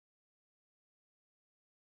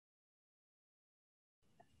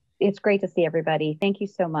it's great to see everybody. Thank you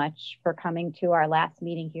so much for coming to our last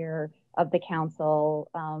meeting here of the council.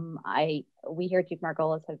 We here at Duke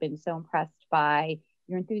Margolis have been so impressed by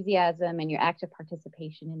your enthusiasm and your active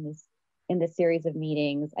participation in this series of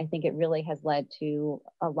meetings. I think it really has led to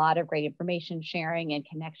a lot of great information sharing and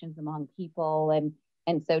connections among people.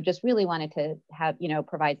 And so just really wanted to have,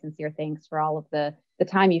 provide sincere thanks for all of the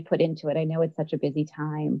time you've put into it. I know it's such a busy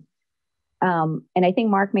time. And I think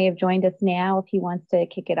Mark may have joined us now if he wants to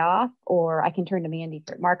kick it off, or I can turn to Mandy.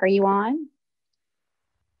 Mark, are you on?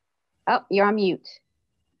 Oh, you're on mute.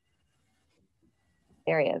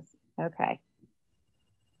 There he is. Okay.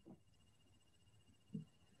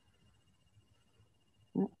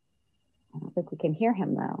 I don't think we can hear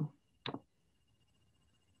him though.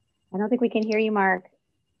 I don't think we can hear you, Mark.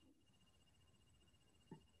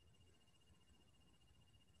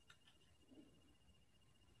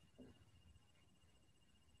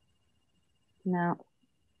 No.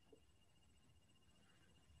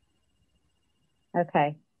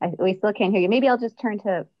 Okay, we still can't hear you. Maybe I'll just turn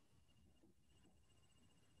to.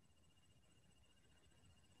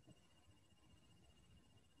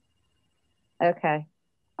 Okay.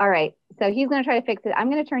 All right. So he's going to try to fix it. I'm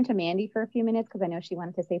going to turn to Mandy for a few minutes because I know she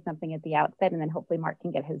wanted to say something at the outset, and then hopefully Mark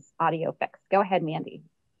can get his audio fixed. Go ahead, Mandy.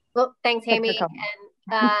 Well, thanks, Amy.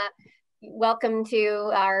 And welcome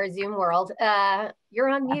to our Zoom world. You're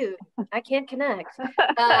on mute. I can't connect.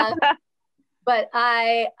 But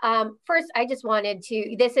first, I just wanted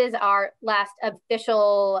to, this is our last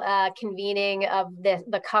official convening of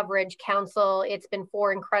the Coverage Council. It's been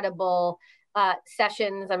 4 incredible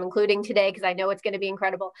sessions. I'm including today because I know it's going to be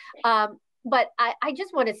incredible. But I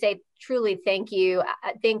just want to say truly thank you.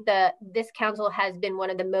 I think this council has been one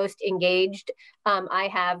of the most engaged I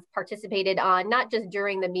have participated on, not just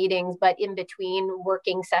during the meetings, but in between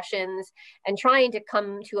working sessions, and trying to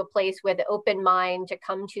come to a place with an open mind to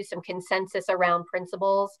come to some consensus around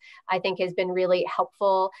principles, I think has been really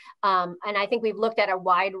helpful. And I think we've looked at a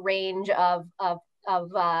wide range of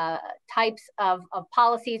types of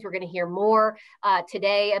policies. We're going to hear more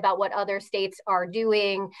today about what other states are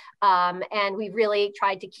doing. And we've really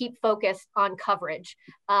tried to keep focused on coverage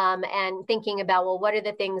and thinking about, well, what are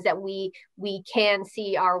the things that we can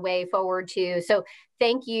see our way forward to? So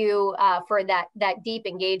thank you for that deep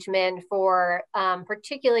engagement, for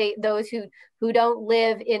particularly those who don't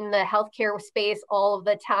live in the healthcare space all of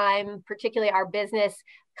the time, particularly our business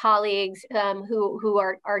colleagues who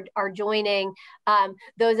are joining,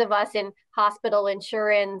 those of us in hospital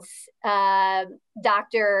insurance,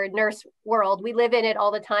 doctor, nurse world. We live in it all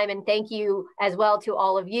the time, and thank you as well to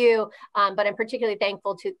all of you. But I'm particularly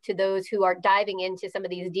thankful to those who are diving into some of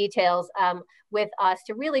these details with us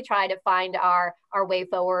to really try to find our way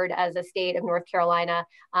forward as a state of North Carolina.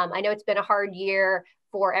 I know it's been a hard year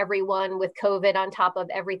for everyone with COVID on top of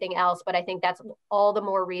everything else, but I think that's all the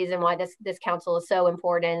more reason why this council is so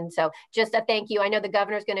important. So just a thank you. I know the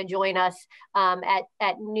governor's going to join us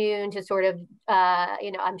at noon to sort of,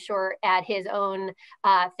 I'm sure add his own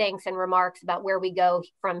thanks and remarks about where we go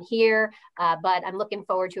from here. But I'm looking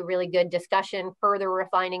forward to a really good discussion, further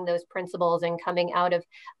refining those principles and coming out of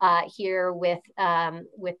here with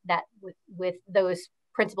those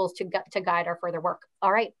principles to guide our further work.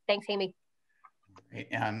 All right. Thanks, Amy.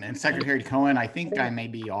 And Secretary Cohen, I think I may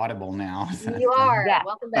be audible now. You are. Yeah.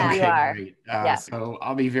 Welcome back. Okay, you are. Great. So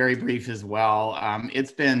I'll be very brief as well.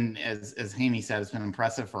 It's been, as Amy said, it's been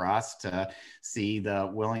impressive for us to see the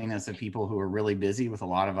willingness of people who are really busy with a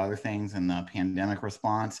lot of other things in the pandemic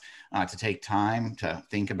response to take time to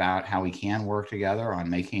think about how we can work together on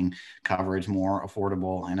making coverage more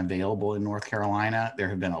affordable and available in North Carolina. There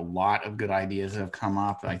have been a lot of good ideas that have come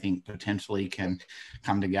up that I think potentially can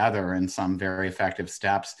come together in some very effective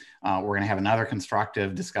steps. We're going to have another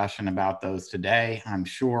constructive discussion about those today. I'm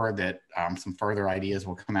sure that some further ideas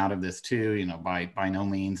will come out of this too. By no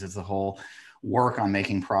means is the whole work on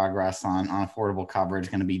making progress on affordable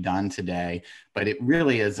coverage going to be done today, but it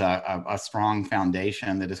really is a strong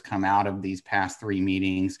foundation that has come out of these past 3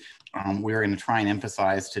 meetings. We're going to try and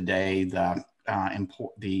emphasize today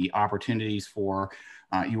the opportunities for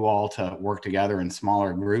you all to work together in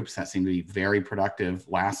smaller groups. That seemed to be very productive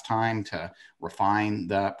last time, to refine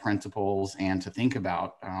the principles and to think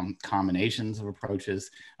about combinations of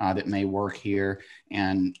approaches that may work here.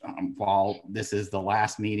 And while this is the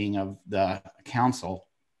last meeting of the council,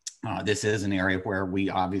 this is an area where we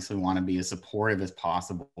obviously want to be as supportive as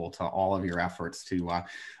possible to all of your efforts to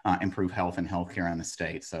improve health and healthcare in the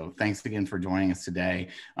state. So thanks again for joining us today.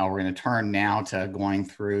 We're going to turn now to going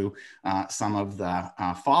through some of the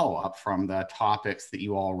follow-up from the topics that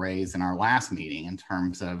you all raised in our last meeting in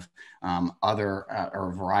terms of other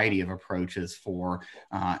or a variety of approaches for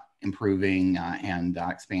improving and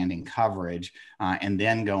expanding coverage, and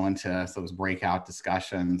then go into those breakout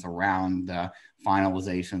discussions around the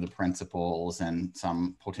finalization of the principles and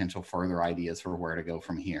some potential further ideas for where to go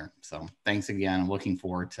from here. So thanks again. I'm looking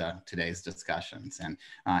forward to today's discussions. And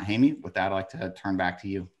Hammy, with that, I'd like to turn back to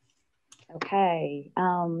you. Okay.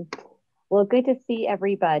 Well, good to see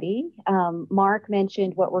everybody. Mark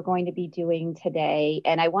mentioned what we're going to be doing today,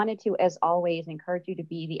 and I wanted to, as always, encourage you to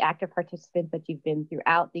be the active participants that you've been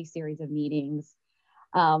throughout these series of meetings.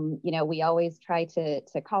 You know, we always try to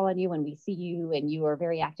call on you when we see you, and you are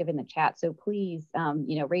very active in the chat. So please,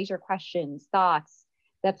 you know, raise your questions, thoughts.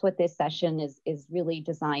 That's what this session is really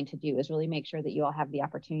designed to do, is really make sure that you all have the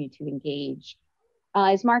opportunity to engage.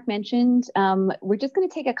 As Mark mentioned, we're just going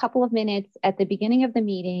to take a couple of minutes at the beginning of the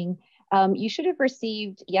meeting. You should have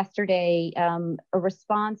received yesterday a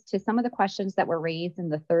response to some of the questions that were raised in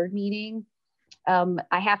the third meeting.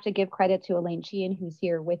 I have to give credit to Elaine Sheehan, who's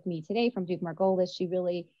here with me today from Duke Margolis. She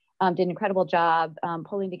really did an incredible job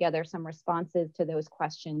pulling together some responses to those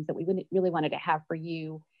questions that we really wanted to have for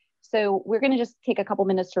you. So we're going to just take a couple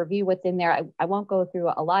minutes to review what's in there. I won't go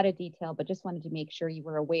through a lot of detail, but just wanted to make sure you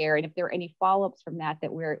were aware. And if there are any follow-ups from that,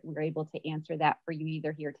 we're able to answer that for you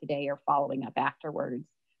either here today or following up afterwards.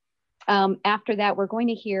 After that, we're going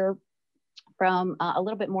to hear from a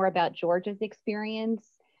little bit more about Georgia's experience,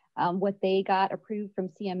 what they got approved from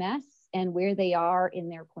CMS and where they are in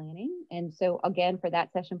their planning. And so again, for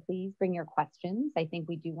that session, please bring your questions. I think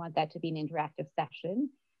we do want that to be an interactive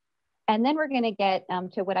session. And then we're going to get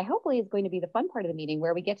to what I hopefully is going to be the fun part of the meeting,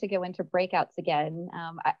 where we get to go into breakouts again.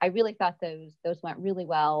 I really thought those went really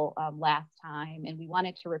well last time, and we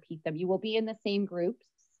wanted to repeat them. You will be in the same groups,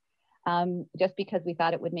 just because we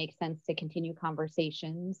thought it would make sense to continue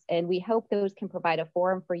conversations. And we hope those can provide a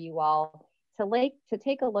forum for you all to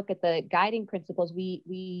take a look at the guiding principles.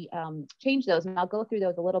 We changed those, and I'll go through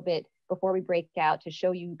those a little bit before we break out to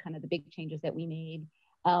show you kind of the big changes that we made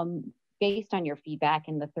based on your feedback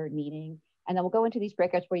in the third meeting. And then we'll go into these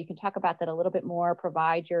breakouts where you can talk about that a little bit more,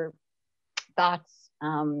 provide your thoughts,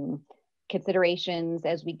 considerations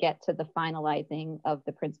as we get to the finalizing of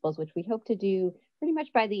the principles, which we hope to do pretty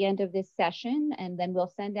much by the end of this session. And then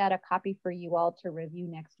we'll send out a copy for you all to review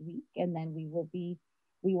next week. And then we will be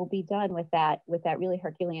done with that really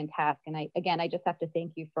Herculean task. And I just have to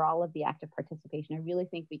thank you for all of the active participation. I really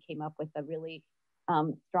think we came up with a really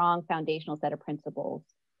strong foundational set of principles.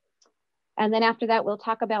 And then after that, we'll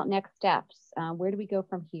talk about next steps. Where do we go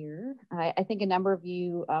from here? I think a number of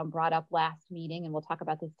you brought up last meeting, and we'll talk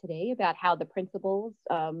about this today, about how the principles,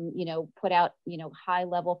 you know, put out, you know, high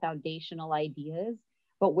level foundational ideas,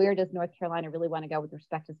 but where does North Carolina really want to go with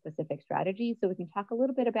respect to specific strategies? So we can talk a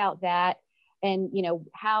little bit about that, and, you know,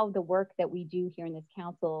 how the work that we do here in this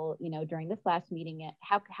council, you know, during this last meeting,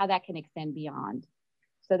 how that can extend beyond.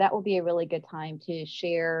 So that will be a really good time to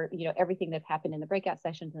share, you know, everything that's happened in the breakout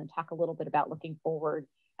sessions, and then talk a little bit about looking forward.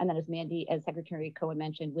 And then as Secretary Cohen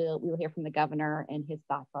mentioned, we'll hear from the governor and his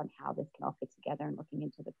thoughts on how this can all fit together and looking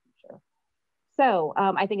into the future. So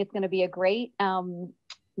I think it's going to be a great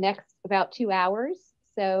next about 2 hours.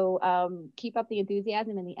 So keep up the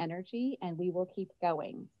enthusiasm and the energy, and we will keep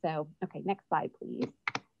going. So, okay, next slide, please.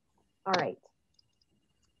 All right.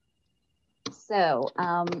 So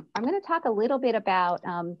I'm going to talk a little bit about,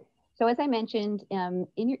 so as I mentioned, in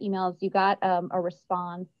your emails, you got a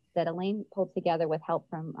response that Elaine pulled together with help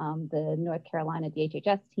from the North Carolina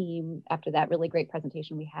DHHS team after that really great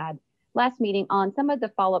presentation we had last meeting on some of the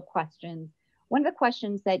follow-up questions. One of the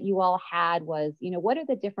questions that you all had was, you know, what are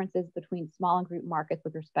the differences between small and group markets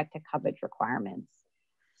with respect to coverage requirements?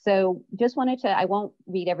 So just wanted to, I won't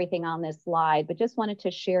read everything on this slide, but just wanted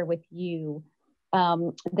to share with you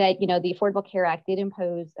that, you know, the Affordable Care Act did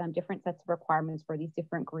impose different sets of requirements for these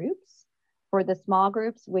different groups. For the small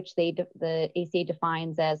groups, which the ACA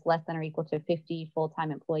defines as less than or equal to 50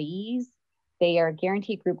 full-time employees, they are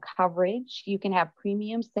guaranteed group coverage. You can have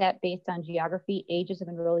premiums set based on geography, ages of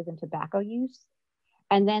enrollees, and tobacco use.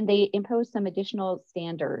 And then they impose some additional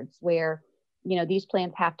standards where, you know, these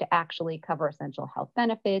plans have to actually cover essential health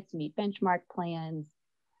benefits, meet benchmark plans,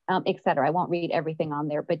 et cetera. I won't read everything on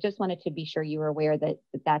there, but just wanted to be sure you were aware that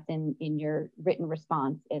that's in your written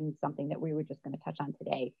response and something that we were just going to touch on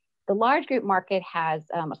today. The large group market has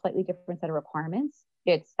a slightly different set of requirements.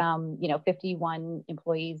 It's, you know, 51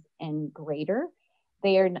 employees and greater.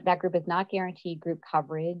 That group is not guaranteed group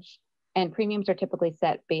coverage, and premiums are typically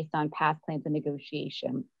set based on past plans and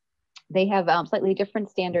negotiation. They have slightly different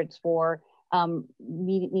standards for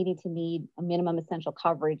needing to need a minimum essential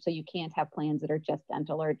coverage. So you can't have plans that are just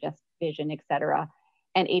dental or just vision, et cetera.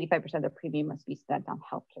 And 85% of the premium must be spent on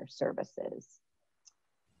healthcare services.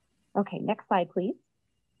 Okay, next slide, please.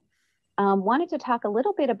 Wanted to talk a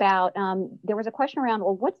little bit about, there was a question around,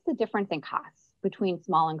 well, what's the difference in costs between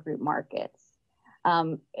small and group markets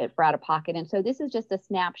for out of pocket? And so this is just a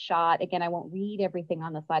snapshot. Again, I won't read everything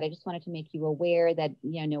on the slide. I just wanted to make you aware that,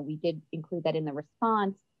 we did include that in the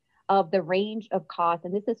response of the range of costs.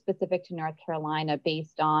 And this is specific to North Carolina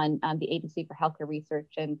based on the Agency for Healthcare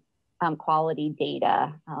Research and Quality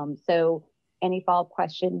data. So any follow-up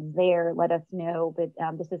questions there, let us know.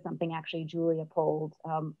 But this is something actually Julia pulled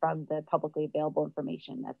from the publicly available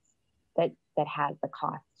information that has the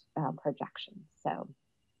cost projections. So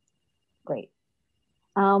great.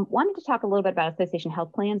 Wanted to talk a little bit about association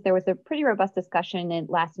health plans. There was a pretty robust discussion in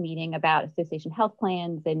last meeting about association health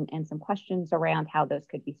plans and some questions around how those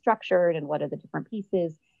could be structured and what are the different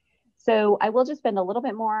pieces. So I will just spend a little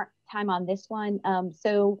bit more time on this one.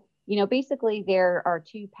 Basically there are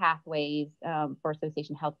two pathways for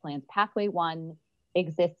association health plans. Pathway one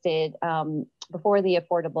existed before the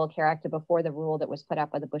Affordable Care Act, before the rule that was put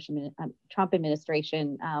out by the Trump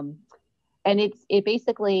administration. And it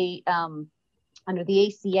basically, under the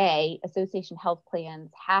ACA, association health plans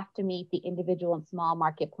have to meet the individual and small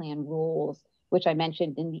market plan rules, which I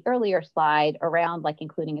mentioned in the earlier slide around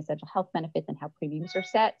including essential health benefits and how premiums are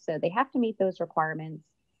set. So they have to meet those requirements.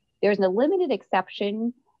 There's a limited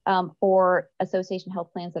exception for association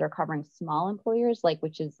health plans that are covering small employers,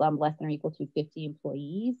 which is less than or equal to 50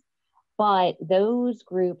 employees. But those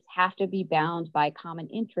groups have to be bound by common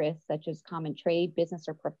interests, such as common trade, business,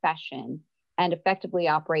 or profession, and effectively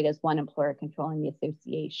operate as one employer controlling the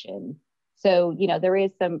association. So, there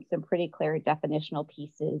is some pretty clear definitional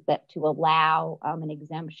pieces that to allow an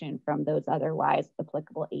exemption from those otherwise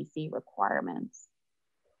applicable AC requirements.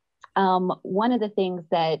 One of the things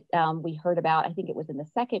that we heard about, I think it was in the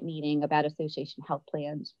second meeting about association health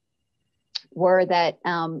plans, were that,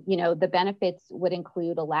 the benefits would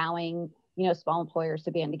include allowing, small employers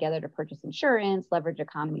to band together to purchase insurance, leverage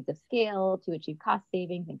economies of scale to achieve cost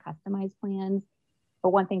savings and customized plans. But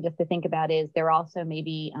one thing just to think about is there also may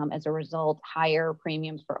be, as a result, higher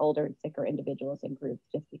premiums for older and sicker individuals and groups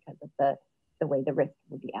just because of the way the risk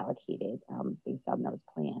would be allocated based on those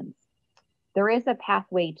plans. There is a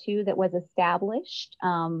pathway two that was established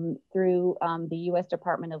through the U.S.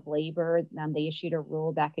 Department of Labor. They issued a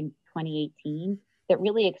rule back in 2018 that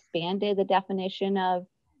really expanded the definition of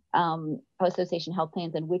association health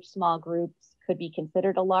plans and which small groups could be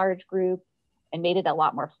considered a large group, and made it a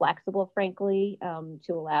lot more flexible, frankly,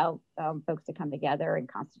 to allow folks to come together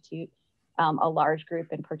and constitute a large group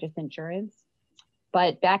and purchase insurance.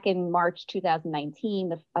 But back in March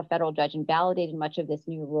 2019, a federal judge invalidated much of this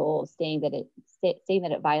new rule, saying that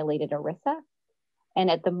it violated ERISA. And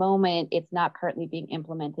at the moment, it's not currently being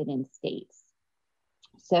implemented in states.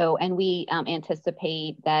 So, and we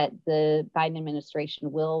anticipate that the Biden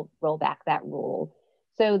administration will roll back that rule.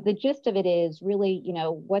 So the gist of it is really,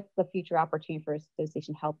 what's the future opportunity for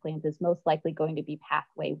association health plans is most likely going to be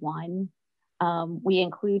pathway one. We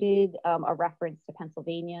included a reference to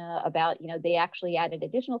Pennsylvania about, they actually added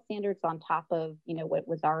additional standards on top of, what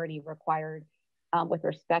was already required with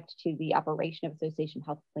respect to the operation of association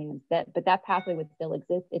health plans. But that pathway would still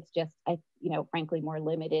exist. It's just, frankly, more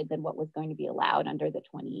limited than what was going to be allowed under the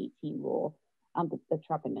 2018 rule the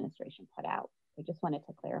Trump administration put out. I just wanted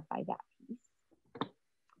to clarify that piece.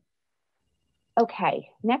 Okay,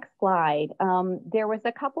 next slide. There was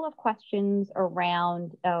a couple of questions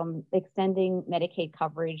around extending Medicaid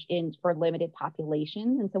coverage for limited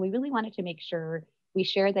populations. And so we really wanted to make sure we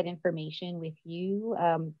share that information with you.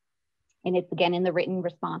 And it's again in the written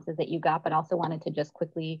responses that you got, but also wanted to just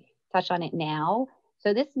quickly touch on it now.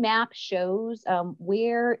 So this map shows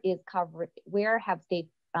where have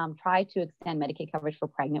states tried to extend Medicaid coverage for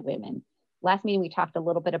pregnant women. Last meeting, we talked a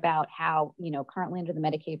little bit about how, currently under the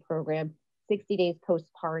Medicaid program, 60 days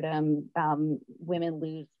postpartum, women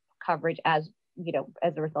lose coverage as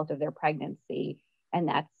a result of their pregnancy. And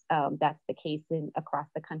that's the case across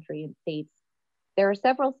the country in states. There are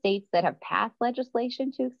several states that have passed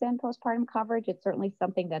legislation to extend postpartum coverage. It's certainly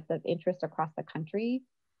something that's of interest across the country.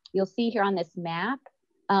 You'll see here on this map,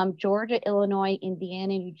 Georgia, Illinois,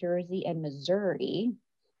 Indiana, New Jersey, and Missouri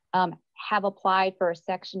have applied for a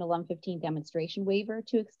Section 1115 demonstration waiver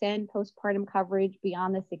to extend postpartum coverage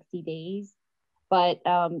beyond the 60 days. But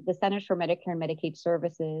the Centers for Medicare and Medicaid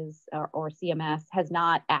Services, or CMS, has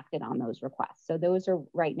not acted on those requests. So those are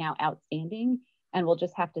right now outstanding, and we'll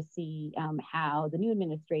just have to see how the new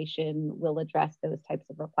administration will address those types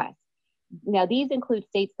of requests. Now, these include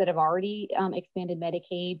states that have already expanded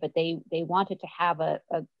Medicaid, but they wanted to have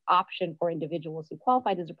an option for individuals who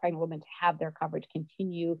qualified as a pregnant woman to have their coverage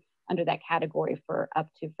continue under that category for up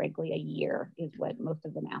to, frankly, a year is what most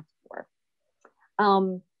of them asked for.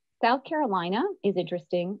 South Carolina is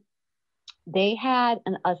interesting. They had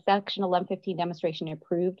a Section 1115 demonstration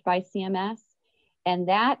approved by CMS, and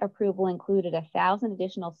that approval included 1,000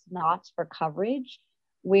 additional slots for coverage,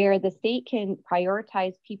 where the state can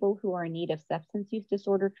prioritize people who are in need of substance use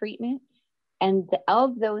disorder treatment. And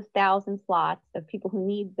of those 1,000 slots of people who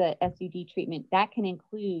need the SUD treatment, that can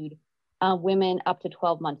include women up to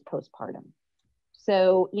 12 months postpartum.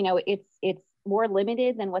 So, you know, it's more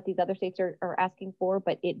limited than what these other states are asking for,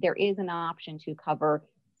 but there is an option to cover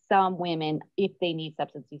some women if they need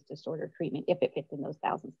substance use disorder treatment, if it fits in those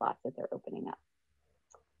 1,000 slots that they're opening up.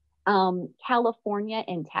 California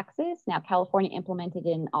and Texas. Now, California implemented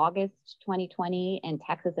in August 2020 and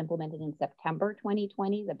Texas implemented in September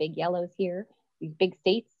 2020, the big yellows here, these big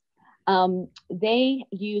states. They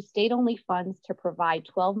use state-only funds to provide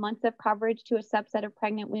 12 months of coverage to a subset of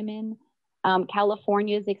pregnant women.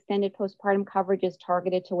 California's extended postpartum coverage is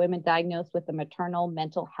targeted to women diagnosed with a maternal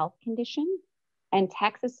mental health condition. And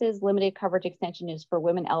Texas's limited coverage extension is for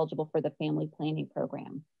women eligible for the family planning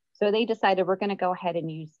program. So they decided we're going to go ahead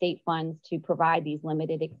and use state funds to provide these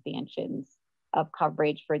limited expansions of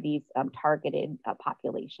coverage for these targeted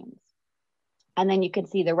populations. And then you can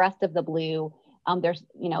see the rest of the blue. There's,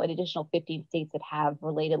 you know, an additional 15 states that have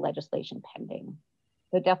related legislation pending.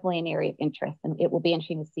 So definitely an area of interest, and it will be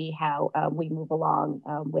interesting to see how we move along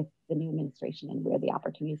with the new administration and where the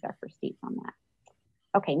opportunities are for states on that.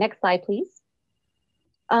 Okay, next slide, please.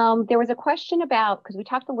 There was a question about, because we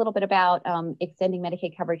talked a little bit about extending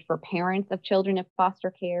Medicaid coverage for parents of children in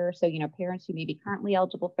foster care. So, you know, parents who may be currently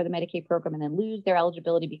eligible for the Medicaid program and then lose their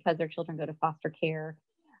eligibility because their children go to foster care.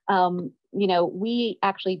 You know, we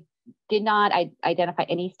actually did not identify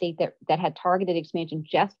any state that had targeted expansion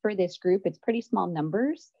just for this group. It's pretty small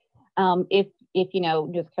numbers. If you know,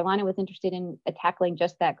 North Carolina was interested in tackling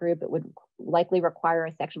just that group, it would likely require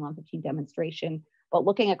a Section 115 demonstration. But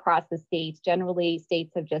looking across the states, generally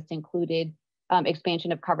states have just included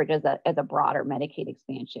expansion of coverage as a broader Medicaid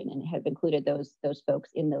expansion and have included those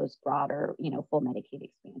folks in those broader, you know, full Medicaid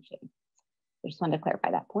expansion. I just wanted to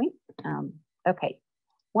clarify that point. Okay.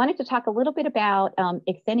 Wanted to talk a little bit about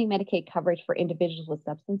extending Medicaid coverage for individuals with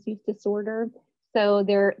substance use disorder. So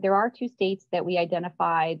there are 2 states that we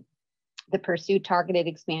identified that pursued targeted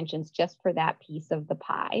expansions just for that piece of the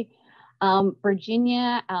pie.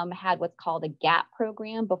 Virginia had what's called a GAP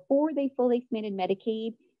program. Before they fully expanded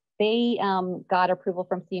Medicaid, they got approval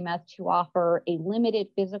from CMS to offer a limited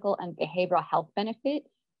physical and behavioral health benefit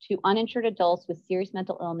to uninsured adults with serious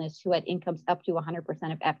mental illness who had incomes up to 100%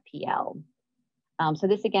 of FPL. So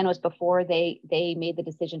this again was before they made the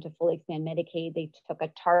decision to fully expand Medicaid. They took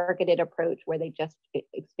a targeted approach where they just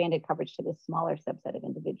expanded coverage to this smaller subset of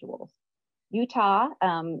individuals. Utah,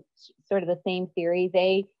 sort of the same theory.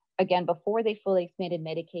 They, again, before they fully expanded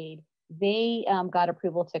Medicaid, they got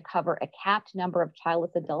approval to cover a capped number of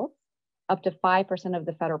childless adults, up to 5% of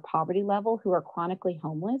the federal poverty level, who are chronically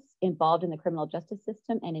homeless, involved in the criminal justice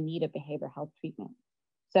system, and in need of behavioral health treatment.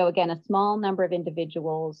 So again, a small number of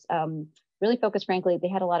individuals, really focused, frankly, they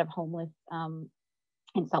had a lot of homeless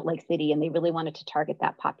in Salt Lake City, and they really wanted to target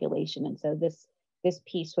that population. And so this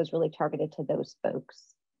piece was really targeted to those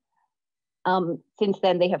folks. Since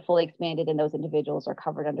then, they have fully expanded and those individuals are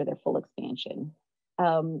covered under their full expansion.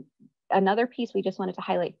 Another piece we just wanted to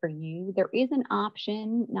highlight for you, there is an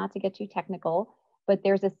option, not to get too technical, but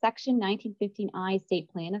there's a Section 1915I state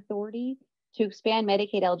plan authority to expand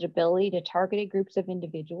Medicaid eligibility to targeted groups of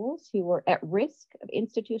individuals who were at risk of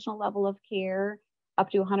institutional level of care up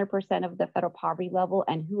to 100% of the federal poverty level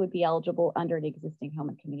and who would be eligible under an existing home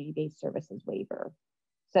and community-based services waiver.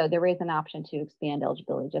 So there is an option to expand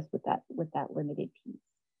eligibility just with that limited piece.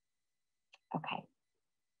 Okay.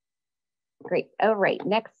 Great. All right,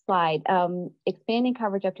 next slide. Expanding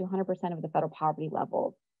coverage up to 100% of the federal poverty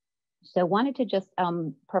level. So wanted to just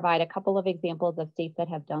provide a couple of examples of states that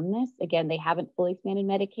have done this. Again, they haven't fully expanded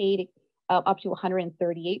Medicaid up to 138%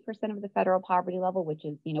 of the federal poverty level, which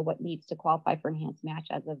is, you know, what needs to qualify for enhanced match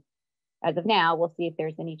as of now. We'll see if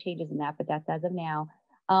there's any changes in that, but that's as of now.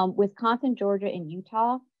 Wisconsin, Georgia, and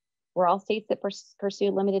Utah were all states that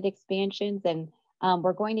pursued limited expansions, and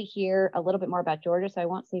we're going to hear a little bit more about Georgia, so I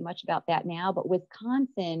won't say much about that now. But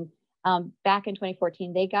Wisconsin, back in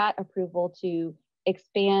 2014, they got approval to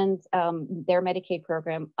expand their Medicaid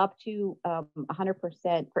program up to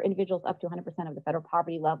 100% for individuals up to 100% of the federal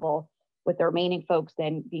poverty level, with the remaining folks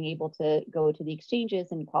then being able to go to the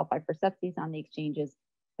exchanges and qualify for subsidies on the exchanges.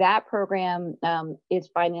 That program is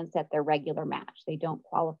financed at their regular match. They don't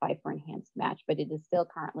qualify for enhanced match, but it is still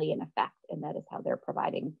currently in effect, and that is how they're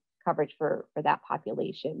providing coverage for that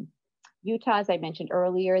population. Utah, as I mentioned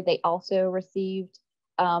earlier, they also received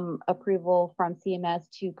approval from CMS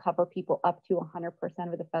to cover people up to 100%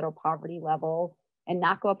 of the federal poverty level and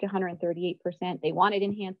not go up to 138%. They wanted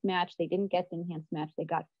enhanced match. They didn't get the enhanced match. They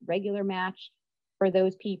got regular match for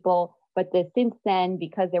those people. But since then,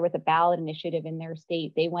 because there was a ballot initiative in their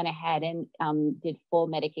state, they went ahead and did full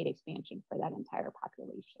Medicaid expansion for that entire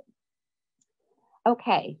population.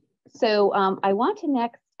 Okay, so I want to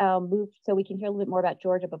next move so we can hear a little bit more about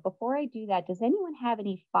Georgia. But before I do that, does anyone have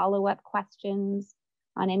any follow-up questions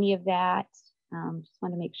on any of that? Just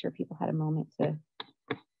want to make sure people had a moment to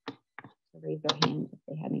raise their hands if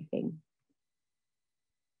they had anything.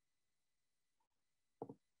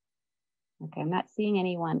 Okay, I'm not seeing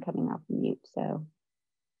anyone coming off mute, so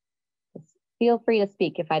just feel free to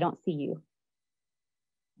speak if I don't see you.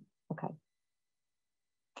 Okay.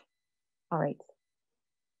 All right.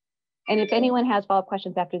 And if anyone has follow-up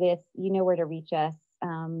questions after this, you know where to reach us.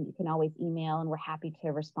 You can always email, and we're happy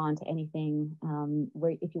to respond to anything.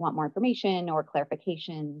 If you want more information or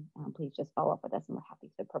clarification, please just follow up with us, and we're happy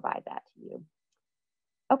to provide that to you.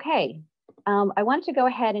 Okay, I want to go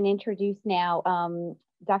ahead and introduce now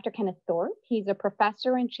Dr. Kenneth Thorpe. He's a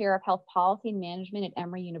professor and chair of health policy and management at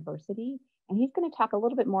Emory University, and he's going to talk a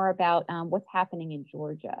little bit more about what's happening in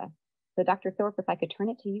Georgia. So Dr. Thorpe, if I could turn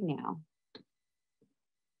it to you now.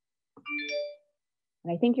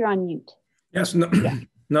 And I think you're on mute. Yes, no, yeah.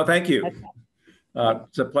 No, thank you. Okay.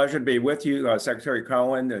 It's a pleasure to be with you, Secretary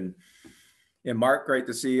Cohen and Mark, great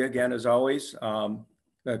to see you again, as always.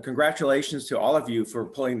 Congratulations to all of you for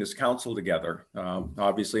pulling this council together,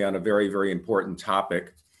 obviously on a very, very important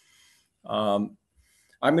topic. I'm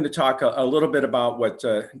going to talk a little bit about what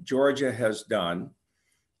Georgia has done,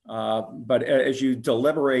 but as you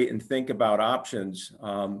deliberate and think about options,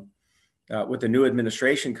 with the new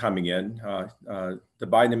administration coming in, the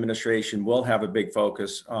Biden administration will have a big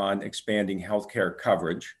focus on expanding healthcare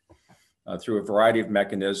coverage through a variety of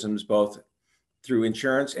mechanisms, both through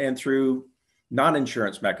insurance and through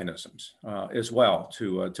non-insurance mechanisms as well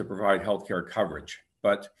to provide healthcare coverage.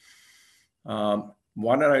 But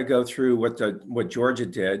why don't I go through what Georgia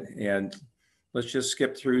did, and let's just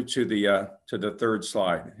skip through to the third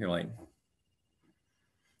slide, Elaine.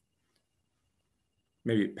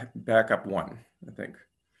 Maybe back up one, I think.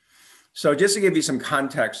 So just to give you some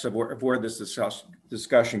context of where this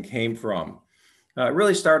discussion came from, it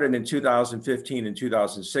really started in 2015 and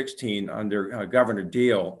 2016 under Governor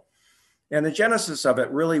Deal. And the genesis of it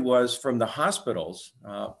really was from the hospitals.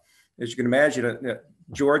 As you can imagine,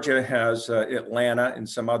 Georgia has Atlanta and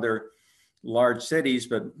some other large cities,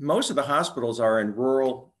 but most of the hospitals are in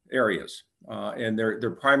rural areas. And their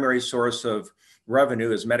primary source of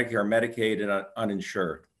revenue is Medicare, Medicaid, and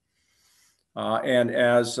uninsured. And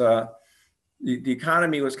as the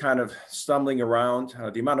economy was kind of stumbling around,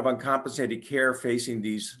 the amount of uncompensated care facing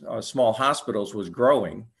these small hospitals was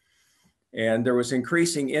growing. And there was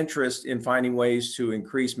increasing interest in finding ways to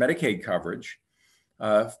increase Medicaid coverage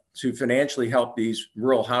to financially help these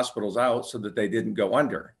rural hospitals out so that they didn't go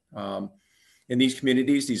under. In these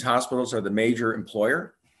communities, these hospitals are the major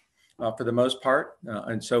employer for the most part.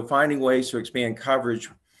 And so finding ways to expand coverage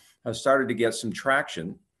started to get some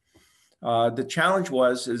traction. The challenge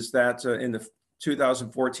is that in the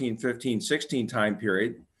 2014, 15, 16 time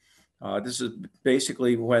period, this is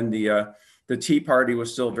basically when the Tea Party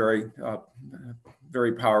was still very,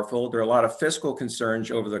 very powerful. There are a lot of fiscal concerns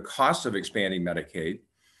over the cost of expanding Medicaid.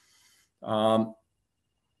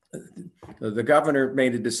 The governor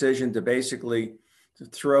made a decision to basically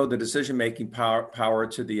throw the decision-making power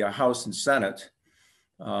to the House and Senate,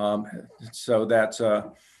 so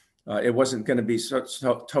that it wasn't going to be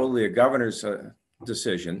totally a governor's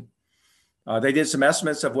decision. They did some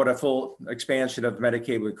estimates of what a full expansion of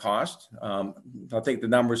Medicaid would cost. I think the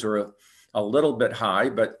numbers are a little bit high,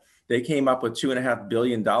 but they came up with $2.5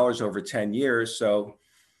 billion over 10 years. So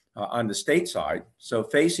on the state side, so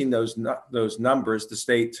facing those numbers, the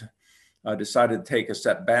state decided to take a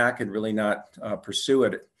step back and really not pursue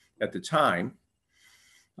it at the time.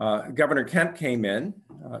 Governor Kemp came in.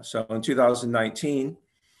 So in 2019,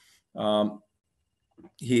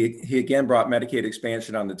 he again brought Medicaid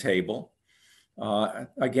expansion on the table.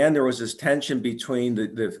 Again, there was this tension between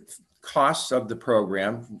the costs of the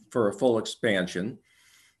program for a full expansion.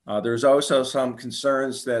 There's also some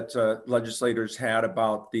concerns that legislators had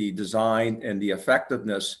about the design and the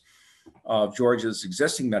effectiveness of Georgia's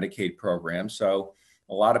existing Medicaid program. So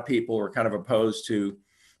a lot of people were kind of opposed to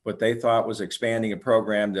what they thought was expanding a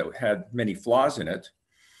program that had many flaws in it.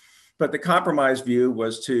 But the compromise view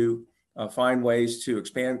was to find ways to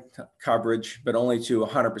expand coverage, but only to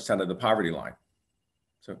 100% of the poverty line.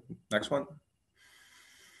 So next one.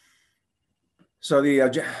 So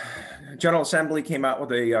General Assembly came out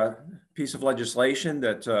with a piece of legislation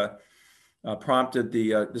that prompted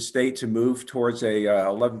the state to move towards a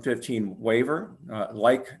 1115 waiver.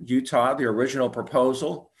 Like Utah, the original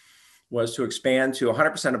proposal was to expand to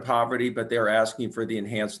 100% of poverty, but they're asking for the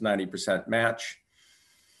enhanced 90% match.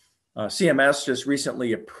 CMS just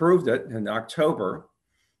recently approved it in October,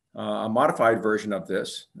 a modified version of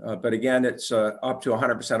this, but again, it's up to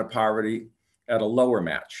 100% of poverty at a lower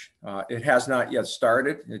match. It has not yet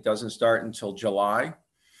started. It doesn't start until July.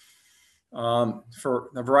 For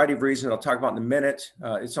a variety of reasons I'll talk about in a minute,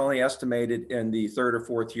 it's only estimated in the third or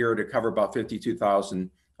fourth year to cover about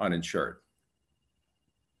 52,000 uninsured.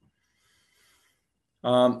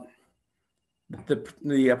 The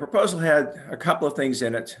proposal had a couple of things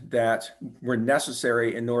in it that were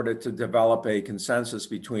necessary in order to develop a consensus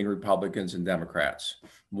between Republicans and Democrats.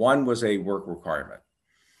 One was a work requirement.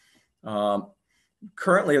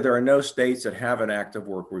 Currently, there are no states that have an active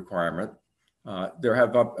work requirement. There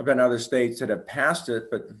have been other states that have passed it,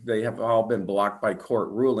 but they have all been blocked by court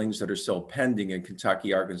rulings that are still pending in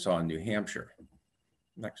Kentucky, Arkansas, and New Hampshire.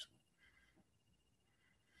 Next.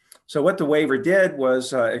 So what the waiver did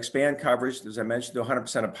was expand coverage, as I mentioned, to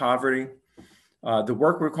 100% of poverty. The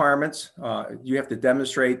work requirements, you have to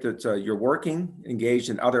demonstrate that you're working, engaged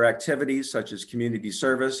in other activities such as community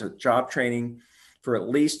service, job training for at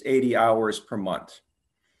least 80 hours per month.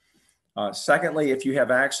 Secondly, if you have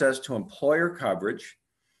access to employer coverage,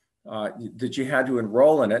 that you had to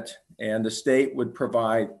enroll in it, and the state would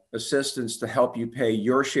provide assistance to help you pay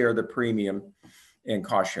your share of the premium and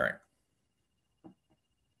cost sharing.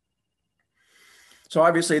 So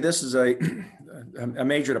obviously this is a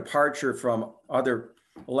major departure from other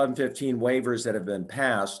 1115 waivers that have been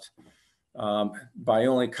passed by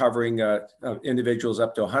only covering individuals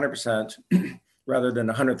up to 100% rather than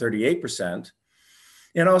 138%,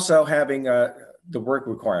 and also having the work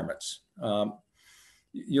requirements.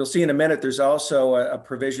 You'll see in a minute, there's also a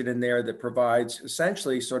provision in there that provides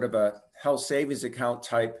essentially sort of a health savings account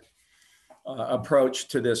type approach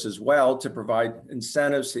to this as well, to provide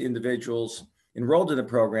incentives to individuals enrolled in the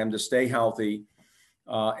program to stay healthy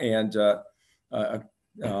and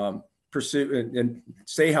pursue and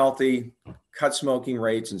stay healthy, cut smoking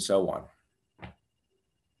rates, and so on.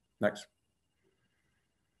 Next.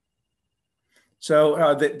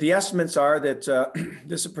 So the estimates are that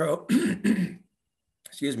this approach,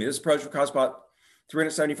 excuse me, this approach will cost about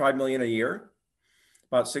 $375 million a year,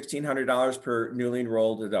 about $1,600 per newly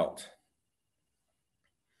enrolled adult.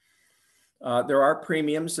 There are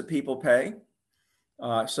premiums that people pay.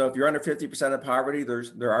 So if you're under 50% of poverty,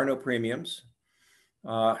 there are no premiums.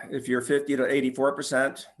 If you're 50 to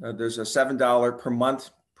 84%, there's a $7 per month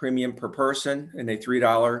premium per person and a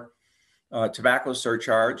 $3 tobacco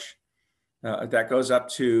surcharge. That goes up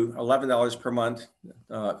to $11 per month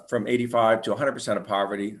from 85 to 100% of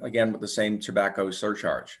poverty, again with the same tobacco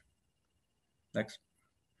surcharge. Next.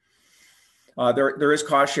 There is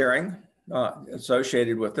cost sharing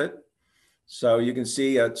associated with it. So you can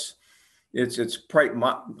see it's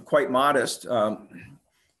quite modest.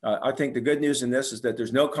 I think the good news in this is that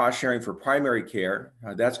there's no cost sharing for primary care.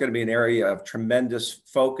 That's going to be an area of tremendous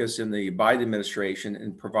focus in the Biden administration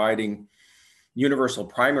in providing universal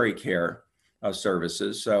primary care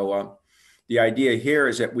services. So the idea here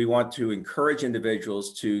is that we want to encourage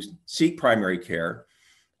individuals to seek primary care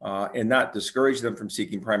and not discourage them from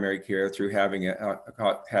seeking primary care through having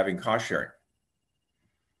cost sharing.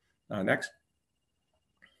 Next.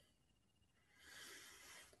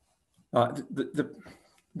 The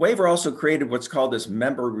waiver also created what's called this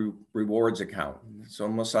member rewards account. So it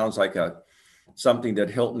almost sounds like something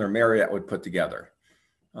that Hilton or Marriott would put together.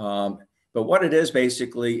 But what it is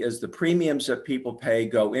basically is the premiums that people pay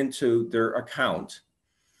go into their account,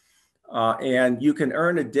 and you can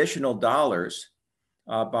earn additional dollars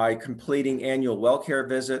by completing annual WellCare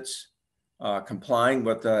visits, complying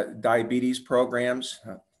with the diabetes programs,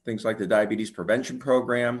 things like the diabetes prevention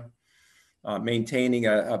program, maintaining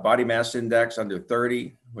a body mass index under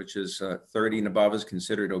 30, which is 30 and above is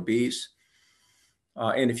considered obese.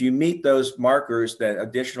 And if you meet those markers, then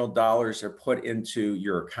additional dollars are put into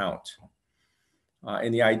your account.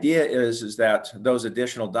 And the idea is that those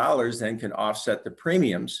additional dollars then can offset the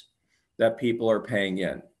premiums that people are paying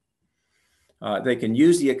in. They can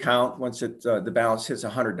use the account once the balance hits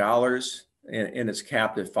 $100 and it's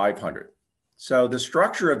capped at $500. So the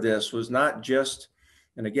structure of this was not just,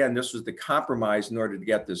 and again, this was the compromise in order to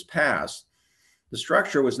get this passed. The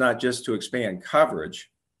structure was not just to expand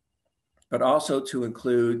coverage, but also to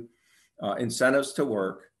include incentives to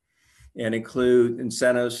work and include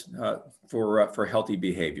incentives for healthy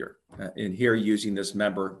behavior. And here using this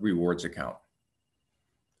member rewards account.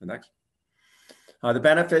 The next. The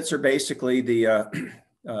benefits are basically the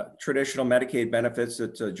traditional Medicaid benefits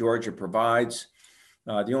that Georgia provides.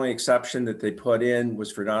 The only exception that they put in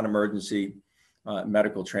was for non-emergency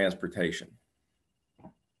medical transportation.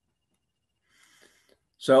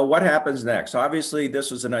 So what happens next? Obviously,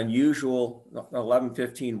 this was an unusual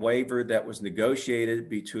 1115 waiver that was negotiated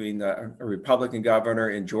between a Republican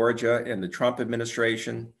governor in Georgia and the Trump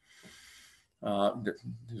administration. There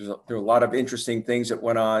were a lot of interesting things that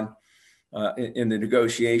went on in the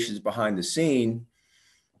negotiations behind the scene,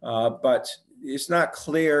 but it's not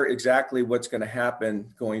clear exactly what's going to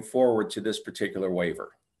happen going forward to this particular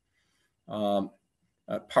waiver.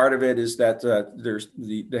 Part of it is that there's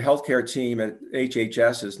the healthcare team at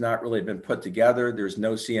HHS has not really been put together. There's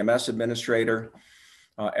no CMS administrator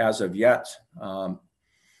as of yet. The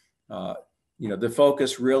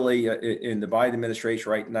focus really in the Biden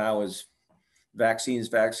administration right now is vaccines,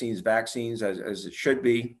 vaccines, vaccines, as it should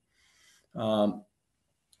be.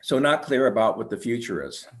 So not clear about what the future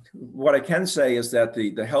is. What I can say is that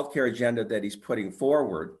the healthcare agenda that he's putting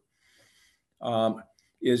forward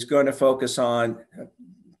is going to focus on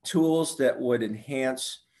tools that would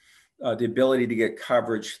enhance the ability to get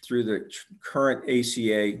coverage through the current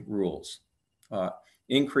ACA rules,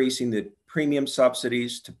 increasing the premium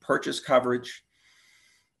subsidies to purchase coverage,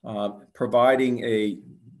 providing a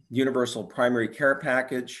universal primary care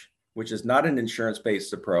package, which is not an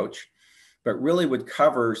insurance-based approach, but really would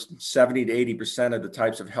cover 70 to 80% of the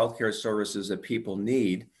types of healthcare services that people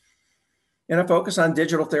need, and a focus on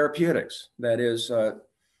digital therapeutics, that is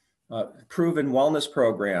proven wellness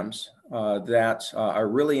programs that are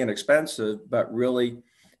really inexpensive, but really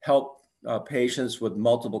help patients with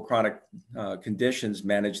multiple chronic conditions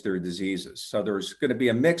manage their diseases. So there's going to be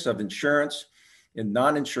a mix of insurance and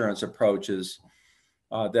non-insurance approaches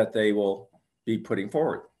that they will be putting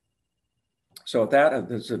forward. So with that,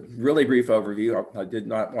 there's a really brief overview. I did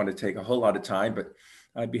not want to take a whole lot of time, but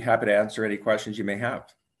I'd be happy to answer any questions you may have.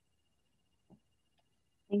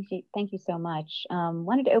 Thank you so much.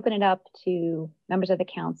 Wanted to open it up to members of the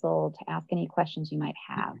council to ask any questions you might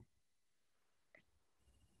have.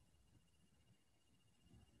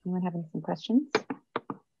 Anyone having some questions?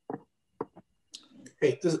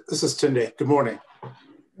 Hey, this is Tunde. Good morning.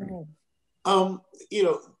 Good.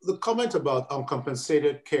 The comment about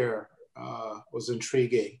uncompensated care was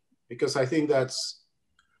intriguing, because I think I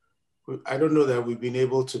don't know that we've been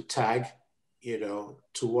able to tag, to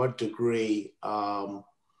what degree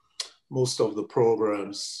most of the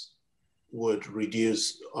programs would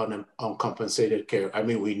reduce on uncompensated care. I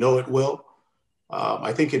mean, we know it will.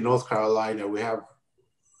 I think in North Carolina, we have,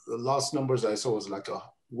 the last numbers I saw was like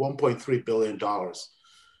 $1.3 billion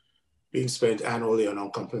being spent annually on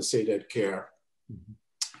uncompensated care. Mm-hmm.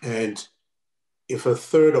 And if a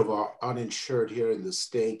third of our uninsured here in the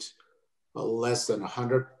state are less than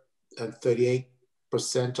 138%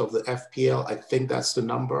 of the FPL, I think that's the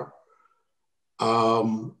number.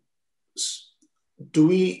 Do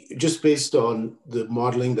we, just based on the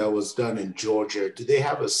modeling that was done in Georgia, do they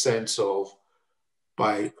have a sense of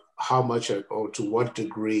by how much or to what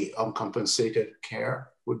degree uncompensated care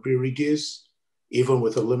would be reduced, even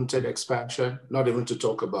with a limited expansion, not even to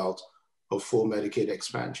talk about a full Medicaid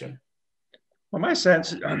expansion? Well, my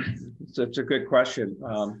sense, it's a good question.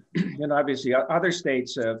 And obviously other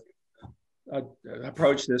states have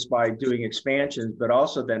approached this by doing expansions, but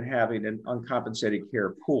also then having an uncompensated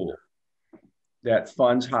care pool that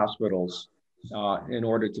funds hospitals in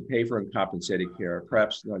order to pay for uncompensated care.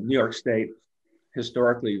 Perhaps New York State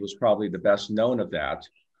historically was probably the best known of that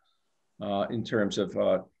in terms of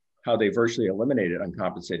how they virtually eliminated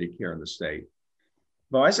uncompensated care in the state.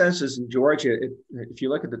 But my sense is in Georgia, if you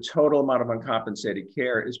look at the total amount of uncompensated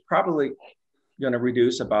care, is probably going to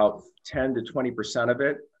reduce about 10 to 20% of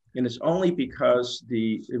it. And it's only because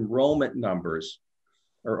the enrollment numbers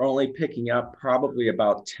are only picking up probably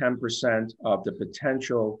about 10% of the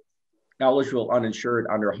potential eligible uninsured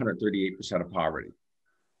under 138% of poverty.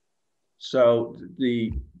 So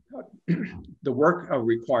the work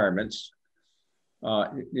requirements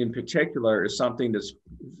in particular is something that's,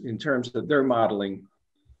 in terms of their modeling,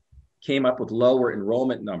 came up with lower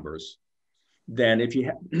enrollment numbers than if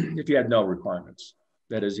you had no requirements.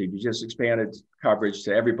 That is, if you just expanded coverage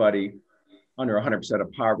to everybody under 100%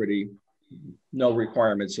 of poverty, no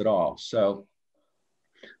requirements at all. So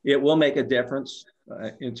it will make a difference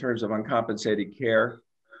in terms of uncompensated care.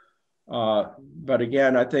 But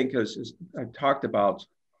again, I think as I talked about,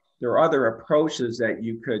 there are other approaches that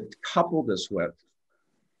you could couple this with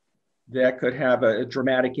that could have a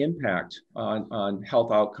dramatic impact on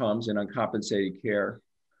health outcomes and uncompensated care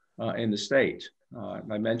in the state.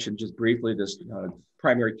 I mentioned just briefly this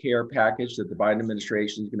primary care package that the Biden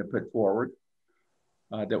administration is going to put forward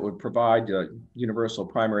that would provide universal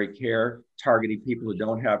primary care targeting people who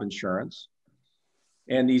don't have insurance.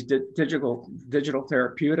 And these digital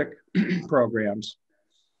therapeutic programs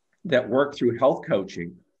that work through health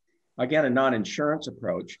coaching, again, a non-insurance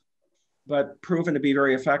approach, but proven to be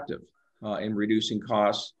very effective in reducing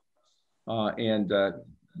costs and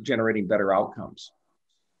generating better outcomes.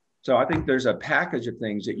 So I think there's a package of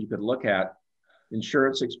things that you could look at,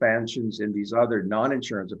 insurance expansions and these other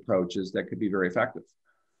non-insurance approaches that could be very effective.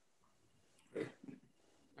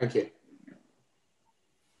 Thank you.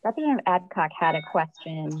 Representative Adcock had a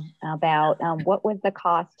question about what was the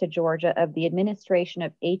cost to Georgia of the administration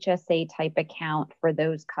of HSA type account for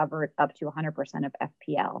those covered up to 100% of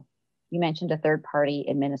FPL? You mentioned a third party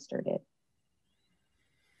administered it.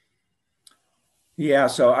 Yeah,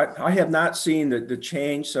 so I have not seen the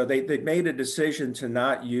change. So they made a decision to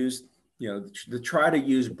not use, to try to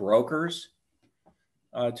use brokers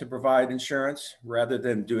to provide insurance rather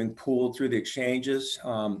than doing pooled through the exchanges.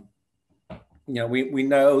 We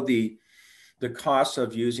know the cost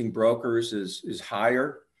of using brokers is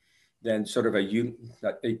higher than sort of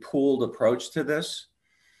a pooled approach to this.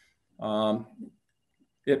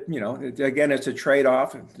 Again, it's a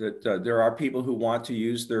trade-off that there are people who want to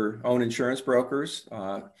use their own insurance brokers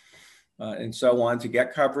and so on to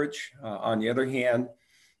get coverage. On the other hand,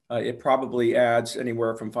 it probably adds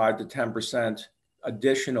anywhere from 5 to 10%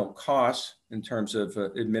 additional costs in terms of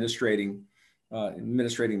administrating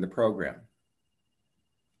the program.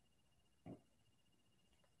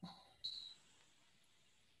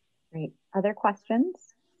 Great. Other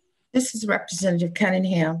questions? This is Representative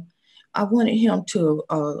Cunningham. I wanted him to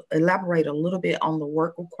elaborate a little bit on the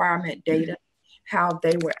work requirement data, how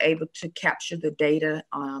they were able to capture the data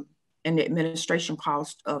and the administration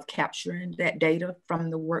cost of capturing that data from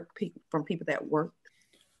the from people that work.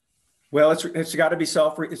 Well, it's got to be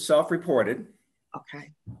self-reported.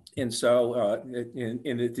 Okay. And so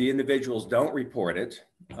if the individuals don't report it,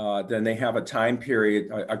 then they have a time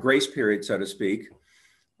period, a grace period, so to speak,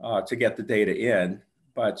 to get the data in.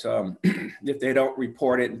 But if they don't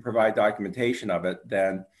report it and provide documentation of it,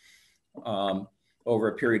 then over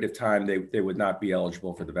a period of time, they would not be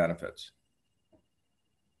eligible for the benefits.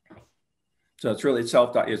 So it's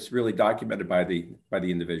really documented by the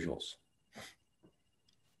individuals.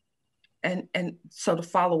 And so the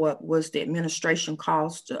follow-up was the administration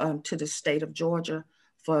cost to the state of Georgia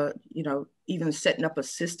for, even setting up a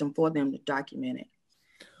system for them to document it.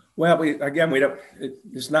 Well,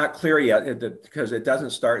 it's not clear yet because it doesn't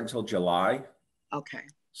start until July. Okay.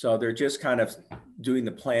 So they're just kind of doing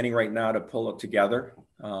the planning right now to pull it together.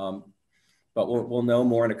 But we'll know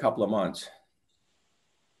more in a couple of months.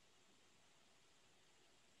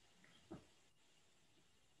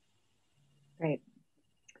 Great.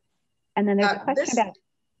 And then there's a question about,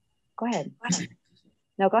 go ahead.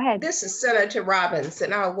 No, go ahead. This is Senator Robbins,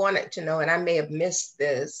 and I wanted to know, and I may have missed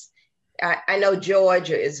this, I know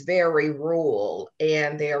Georgia is very rural,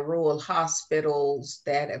 and there are rural hospitals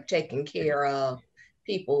that have taken care of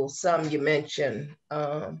people. Some you mentioned,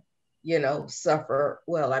 suffer,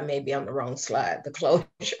 well, I may be on the wrong slide, the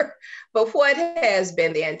closure. But what has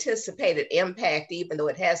been the anticipated impact, even though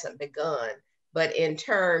it hasn't begun, but in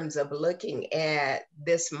terms of looking at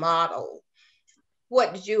this model,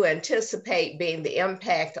 what did you anticipate being the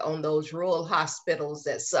impact on those rural hospitals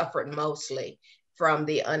that suffered mostly from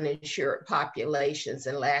the uninsured populations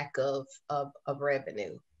and lack of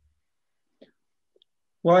revenue?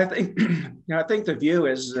 Well, I think the view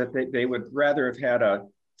is that they would rather have had a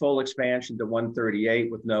full expansion to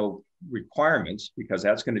 138 with no requirements, because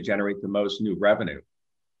that's going to generate the most new revenue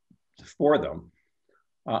for them.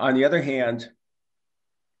 On the other hand,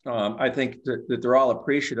 I think that they're all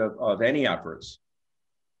appreciative of any efforts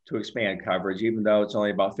to expand coverage, even though it's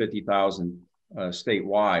only about 50,000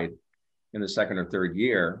 statewide in the second or third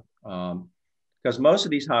year. Because most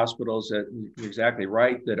of these hospitals, you're exactly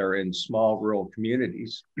right, that are in small rural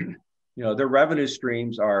communities, their revenue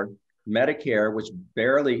streams are Medicare, which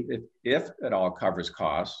barely, if at all, covers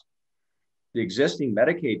costs, the existing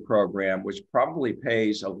Medicaid program, which probably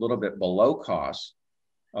pays a little bit below cost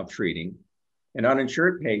of treating, and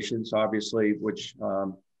uninsured patients, obviously, which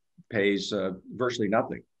pays virtually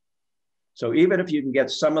nothing. So even if you can get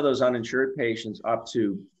some of those uninsured patients up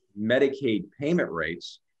to Medicaid payment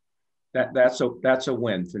rates, that's a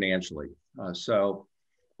win financially. I'm sure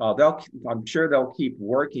they'll keep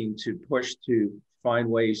working to push to find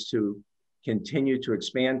ways to continue to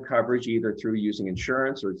expand coverage, either through using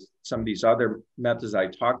insurance or some of these other methods I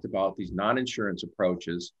talked about, these non-insurance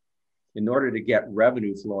approaches, in order to get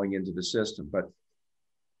revenue flowing into the system. But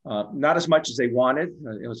Not as much as they wanted.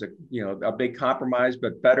 It was a big compromise,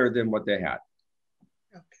 but better than what they had.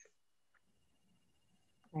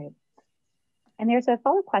 Right. And there's a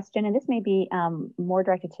follow-up question, and this may be more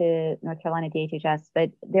directed to North Carolina DHHS, but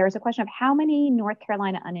there's a question of how many North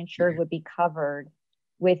Carolina uninsured would be covered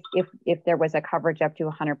with if there was a coverage up to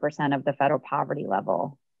 100% of the federal poverty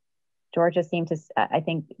level. Georgia seemed to, I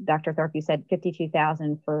think, Dr. Thorpe, you said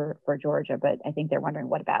 52,000 for Georgia, but I think they're wondering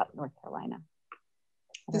what about North Carolina?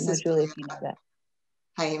 This is Julia, if you know that.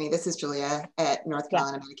 Hi, Amy. This is Julia at North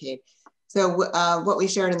Carolina Medicaid. So what we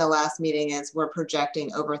shared in the last meeting is we're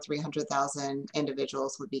projecting over 300,000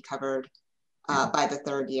 individuals would be covered by the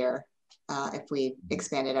third year if we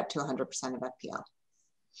expand it up to 100% of FPL.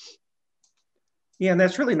 Yeah, and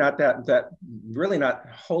that's really not really not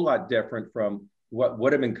a whole lot different from what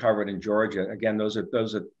would have been covered in Georgia. Again, those are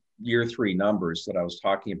year 3 numbers that I was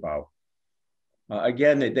talking about.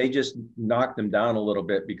 Again, they just knocked them down a little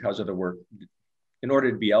bit because of the work. In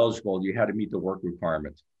order to be eligible, you had to meet the work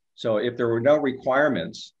requirement. So if there were no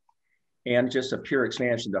requirements and just a pure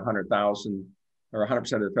expansion to 100,000 or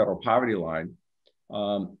 100% of the federal poverty line,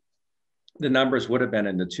 the numbers would have been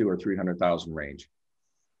in the 200,000 or 300,000 range.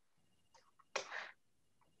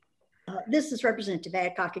 This is Representative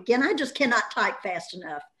Adcock again. I just cannot type fast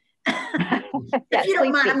enough. If you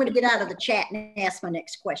don't mind, I'm going to get out of the chat and ask my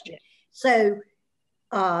next question. So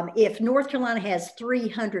if North Carolina has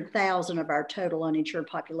 300,000 of our total uninsured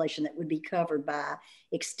population that would be covered by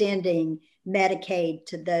extending Medicaid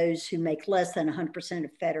to those who make less than 100%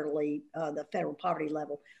 of the federal poverty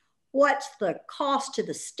level, what's the cost to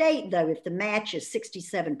the state, though, if the match is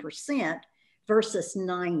 67% versus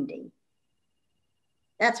 90%?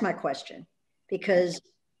 That's my question, because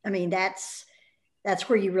I mean, that's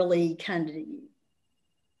where you really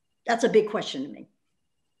that's a big question to me.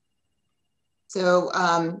 So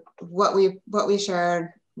what we shared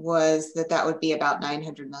was that would be about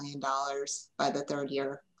 $900 million by the third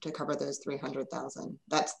year to cover those 300,000.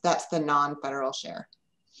 That's the non-federal share.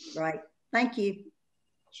 Right. Thank you.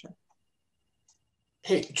 Sure.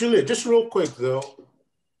 Hey, Julia, just real quick though,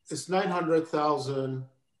 it's 900,000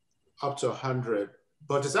 up to 100,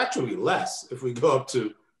 but it's actually less if we go up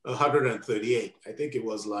to 138. I think it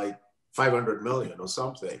was like 500 million or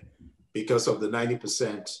something because of the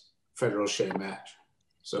 90% federal share match.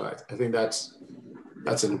 So I think that's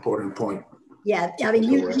an important point. Yeah, I mean,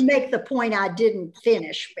 you make the point I didn't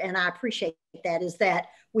finish, and I appreciate that, is that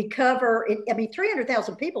we cover, I mean,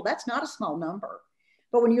 300,000 people, that's not a small number.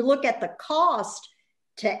 But when you look at the cost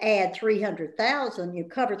to add 300,000, you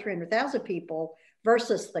cover 300,000 people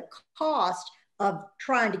versus the cost of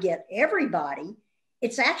trying to get everybody,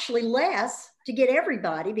 it's actually less to get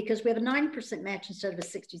everybody because we have a 90% match instead of a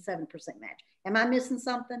 67% match. Am I missing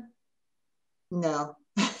something? No.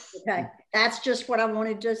 Okay, that's just what I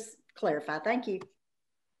wanted to clarify. Thank you.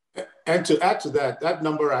 And to add to that, that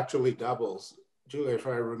number actually doubles. Julia, if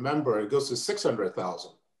I remember, it goes to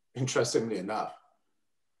 600,000, interestingly enough,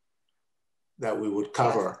 that we would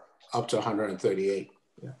cover up to 138.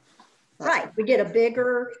 Yeah. Right, we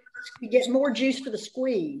get more juice for the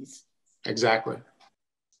squeeze. Exactly.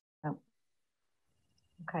 Oh.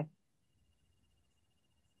 Okay.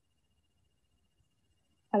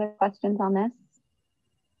 Other questions on this?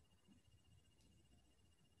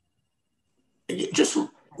 Just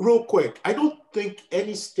real quick, I don't think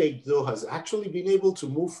any state, though, has actually been able to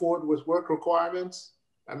move forward with work requirements.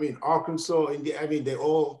 I mean, Arkansas, they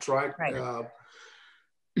all tried. Right.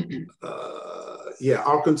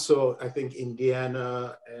 Arkansas, I think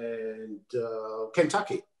Indiana and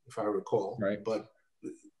Kentucky, if I recall. Right. But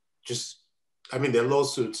their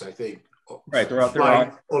lawsuits, I think. Right, they're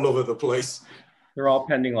all over the place. They're all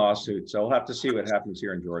pending lawsuits. So we'll have to see what happens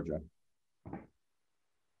here in Georgia.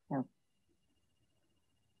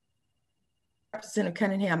 Representative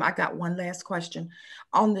Cunningham, I got one last question.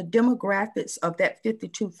 On the demographics of that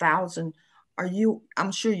 52,000,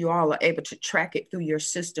 I'm sure you all are able to track it through your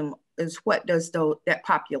system, what does that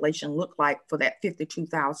population look like for that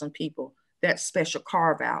 52,000 people, that special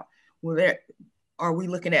carve out? Are we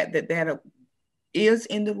looking at that is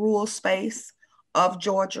in the rural space of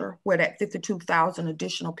Georgia where that 52,000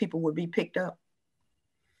 additional people would be picked up?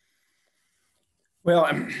 Well,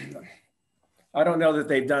 I don't know that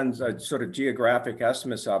they've done sort of geographic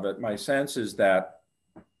estimates of it. My sense is that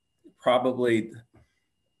probably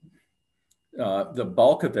the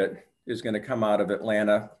bulk of it is going to come out of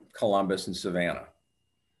Atlanta, Columbus, and Savannah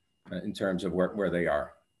in terms of where they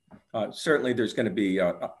are. Certainly there's going to be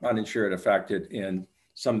uninsured affected in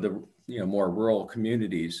some of the more rural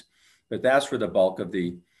communities, but that's where the bulk of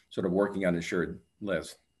the sort of working uninsured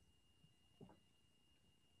lives.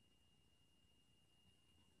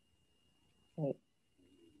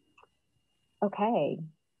 Okay.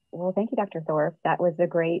 Well, thank you, Dr. Thorpe. That was a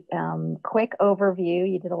great, quick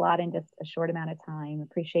overview. You did a lot in just a short amount of time.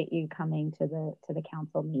 Appreciate you coming to the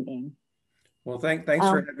council meeting. Well, thanks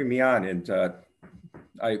for having me on, and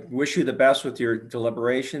I wish you the best with your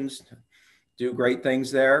deliberations. Do great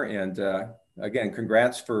things there, and again,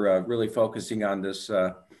 congrats for really focusing on this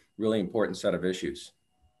really important set of issues.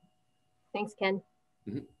 Thanks, Ken.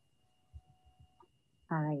 Mm-hmm.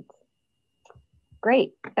 All right.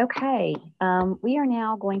 Great. Okay. We are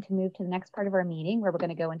now going to move to the next part of our meeting where we're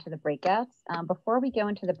going to go into the breakouts. Before we go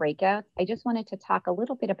into the breakouts, I just wanted to talk a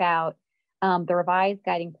little bit about the revised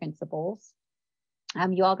guiding principles.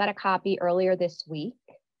 You all got a copy earlier this week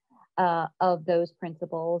of those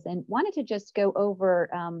principles, and wanted to just go over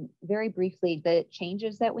very briefly the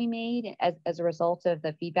changes that we made as a result of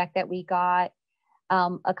the feedback that we got.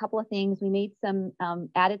 A couple of things. We made some,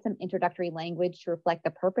 added some introductory language to reflect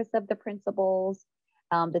the purpose of the principles,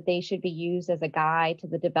 that they should be used as a guide to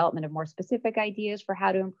the development of more specific ideas for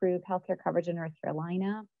how to improve healthcare coverage in North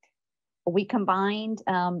Carolina. We combined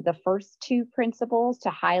the first two principles to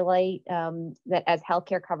highlight that as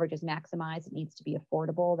healthcare coverage is maximized, it needs to be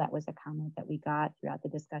affordable. That was a comment that we got throughout the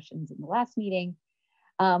discussions in the last meeting.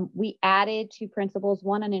 We added two principles,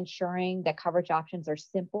 one on ensuring that coverage options are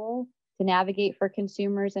simple to navigate for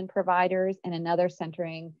consumers and providers, and another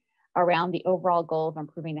centering around the overall goal of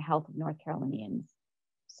improving the health of North Carolinians.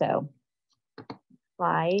 So,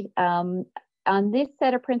 slide. On this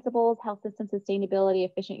set of principles, health system sustainability,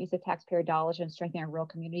 efficient use of taxpayer dollars, and strengthening our rural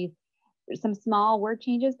communities, there's some small word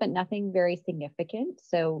changes, but nothing very significant.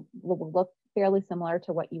 So will look fairly similar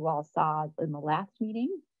to what you all saw in the last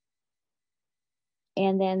meeting.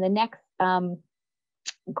 And then the next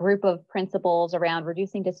group of principles around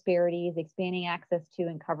reducing disparities, expanding access to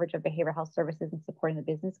and coverage of behavioral health services, and supporting the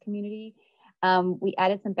business community. We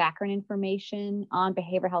added some background information on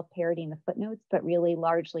behavioral health parity in the footnotes, but really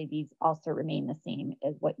largely these also remain the same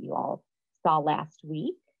as what you all saw last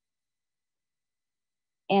week.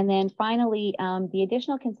 And then finally, the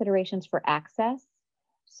additional considerations for access.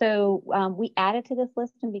 So we added to this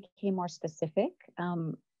list and became more specific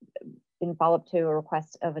in follow-up to a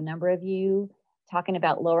request of a number of you, talking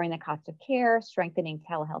about lowering the cost of care, strengthening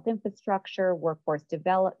telehealth infrastructure, workforce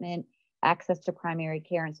development, access to primary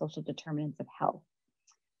care, and social determinants of health.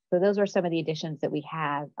 So those are some of the additions that we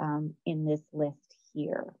have in this list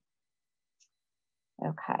here.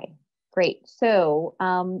 Okay, great. So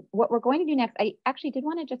what we're going to do next, I actually did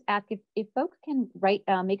want to just ask if folks can write,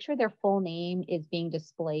 make sure their full name is being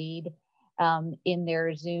displayed in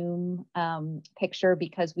their Zoom picture,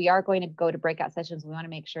 because we are going to go to breakout sessions. We want to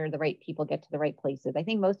make sure the right people get to the right places. I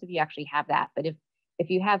think most of you actually have that, but if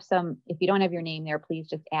you have some, if you don't have your name there, please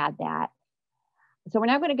just add that. So we're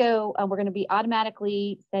now going to go, we're going to be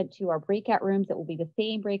automatically sent to our breakout rooms. That will be the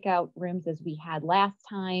same breakout rooms as we had last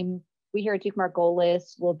time. We here at Duke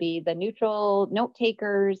Margolis will be the neutral note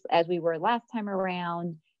takers as we were last time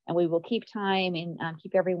around, and we will keep time and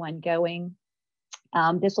keep everyone going.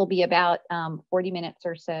 This will be about 40 minutes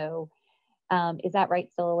or so. Is that right,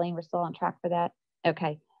 still, Elaine? We're still on track for that?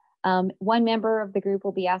 Okay. One member of the group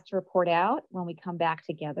will be asked to report out when we come back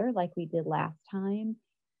together like we did last time.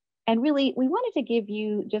 And really, we wanted to give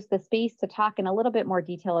you just the space to talk in a little bit more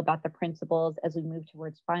detail about the principles as we move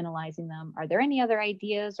towards finalizing them. Are there any other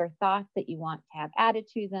ideas or thoughts that you want to have added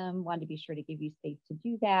to them? Wanted to be sure to give you space to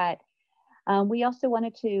do that. We also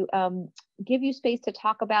wanted to give you space to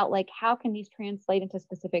talk about, like, how can these translate into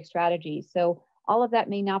specific strategies? So all of that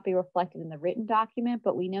may not be reflected in the written document,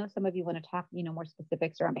 but we know some of you want to talk, more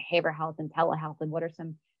specifics around behavioral health and telehealth, and what are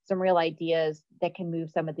some real ideas that can move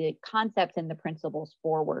some of the concepts and the principles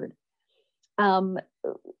forward.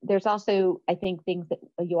 There's also, I think, things that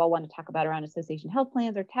you all want to talk about around association health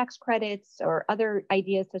plans or tax credits or other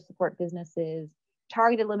ideas to support businesses,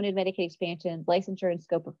 targeted limited Medicaid expansions, licensure and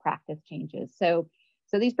scope of practice changes. So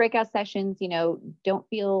these breakout sessions, don't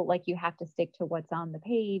feel like you have to stick to what's on the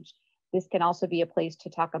page. This can also be a place to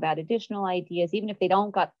talk about additional ideas, even if they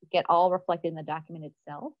don't get all reflected in the document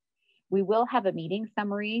itself. We will have a meeting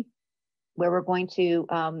summary where we're going to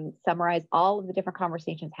summarize all of the different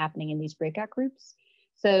conversations happening in these breakout groups.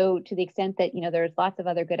 So to the extent that, there's lots of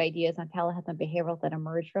other good ideas on telehealth and behavioral that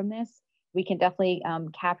emerge from this, we can definitely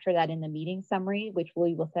capture that in the meeting summary, which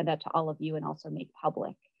we will send out to all of you and also make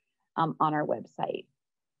public on our website.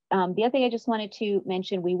 The other thing I just wanted to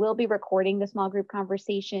mention, we will be recording the small group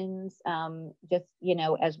conversations, just,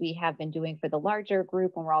 as we have been doing for the larger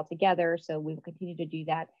group when we're all together. So we will continue to do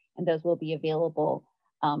that, and those will be available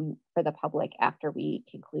for the public after we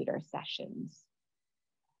conclude our sessions.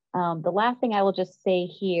 The last thing I will just say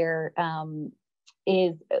here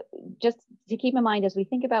is just to keep in mind as we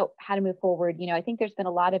think about how to move forward. I think there's been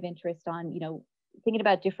a lot of interest on, thinking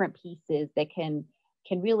about different pieces that can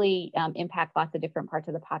really impact lots of different parts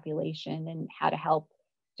of the population and how to help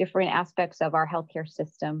different aspects of our healthcare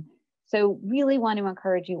system. So really want to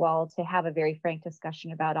encourage you all to have a very frank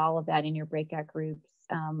discussion about all of that in your breakout groups.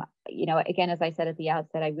 Again, as I said at the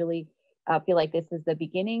outset, I really feel like this is the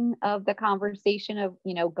beginning of the conversation of,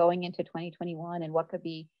 going into 2021 and what could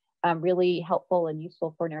be really helpful and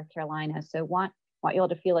useful for North Carolina. So want you all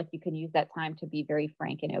to feel like you can use that time to be very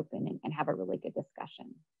frank and open and have a really good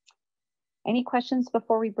discussion. Any questions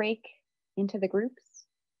before we break into the groups?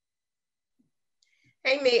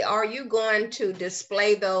 Amy, are you going to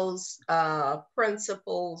display those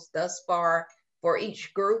principles thus far for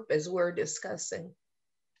each group as we're discussing?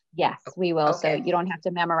 Yes, we will. Okay. So you don't have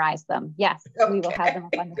to memorize them. Yes, okay. We will have them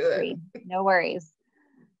up on the screen. No worries.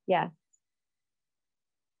 Yes.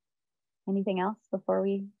 Anything else before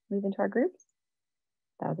we move into our groups?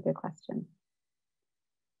 That was a good question.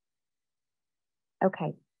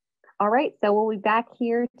 Okay. All right. So we'll be back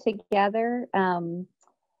here together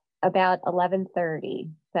about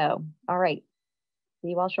 11:30. So, all right. See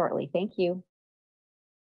you all shortly. Thank you.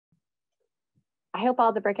 I hope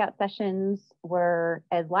all the breakout sessions were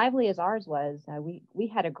as lively as ours was. We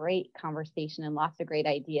had a great conversation and lots of great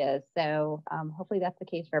ideas. So hopefully that's the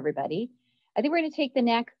case for everybody. I think we're going to take the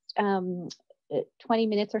next 20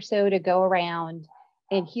 minutes or so to go around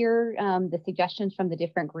and hear the suggestions from the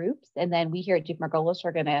different groups. And then we here at Duke Margolis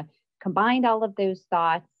are going to combine all of those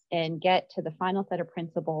thoughts and get to the final set of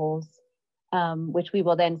principles, which we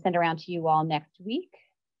will then send around to you all next week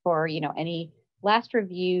for any last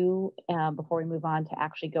review before we move on to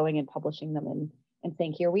actually going and publishing them and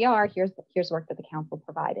saying, here we are, here's work that the council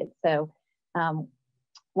provided. So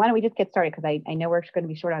why don't we just get started, because I know we're going to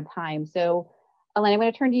be short on time. So Elaine, I'm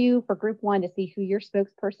going to turn to you for group one to see who your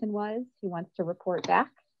spokesperson was, who wants to report back.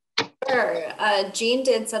 Sure. Gene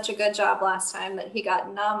did such a good job last time that he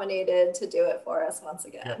got nominated to do it for us once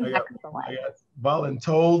again. Yeah, I got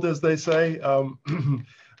voluntold, as they say.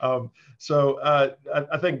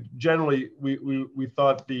 I think generally we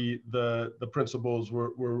thought the principles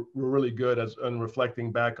were really good and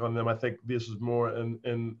reflecting back on them. I think this is more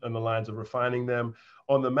in the lines of refining them.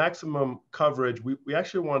 On the maximum coverage, we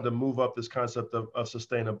actually wanted to move up this concept of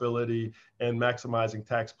sustainability and maximizing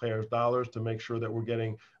taxpayers' dollars to make sure that we're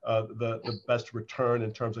getting the best return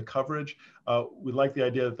in terms of coverage. We like the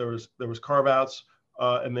idea that there was carve-outs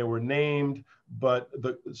and they were named, but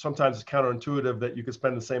sometimes it's counterintuitive that you could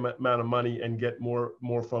spend the same amount of money and get more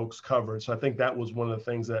folks covered. So I think that was one of the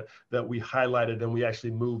things that we highlighted, and we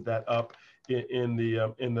actually moved that up in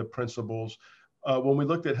the principles. When we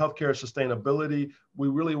looked at healthcare sustainability, we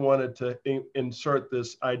really wanted to insert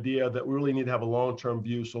this idea that we really need to have a long-term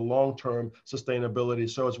view, so long-term sustainability.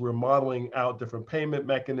 So as we're modeling out different payment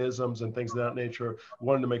mechanisms and things of that nature, we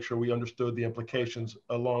wanted to make sure we understood the implications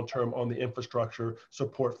long-term on the infrastructure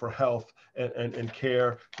support for health and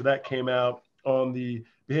care. So that came out. On the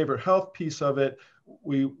behavioral health piece of it,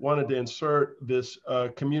 we wanted to insert this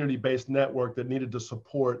community-based network that needed to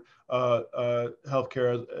support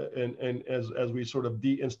healthcare, and as we sort of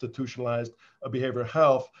deinstitutionalized behavioral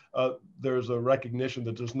health, there's a recognition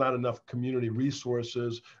that there's not enough community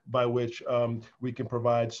resources by which we can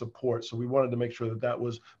provide support. So we wanted to make sure that that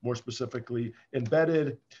was more specifically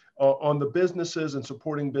embedded. On the businesses and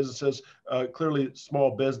supporting businesses, clearly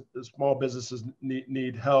small businesses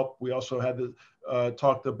need help. We also had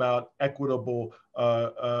talked about equitable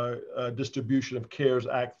distribution of CARES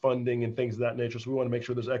Act funding and things of that nature. So we want to make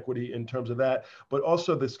sure there's equity in terms of that, but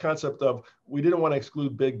also this concept of we didn't want to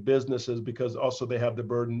exclude big businesses because also they have the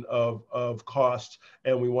burden of costs,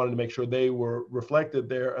 and we wanted to make sure they were reflected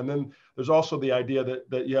there. And then there's also the idea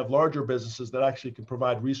that you have larger businesses that actually can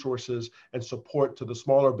provide resources and support to the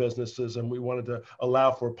smaller businesses, and we wanted to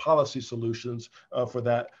allow for policy solutions for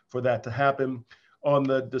that to happen. On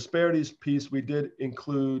the disparities piece, we did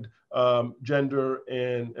include gender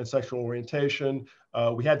and sexual orientation.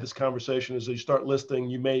 We had this conversation. As you start listing,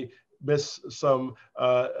 you may miss some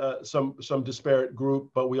disparate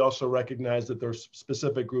group, but we also recognize that there's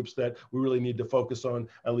specific groups that we really need to focus on,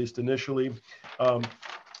 at least initially.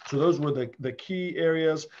 So those were the key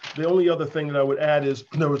areas. The only other thing that I would add is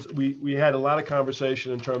we had a lot of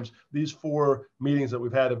conversation in terms, these 4 meetings that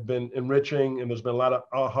we've had have been enriching, and there's been a lot of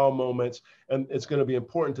aha moments, and it's going to be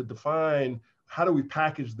important to define how do we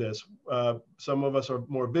package this? Some of us are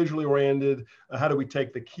more visually oriented. How do we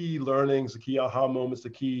take the key learnings, the key aha moments, the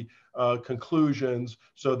key conclusions,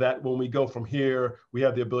 so that when we go from here, we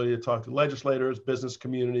have the ability to talk to legislators, business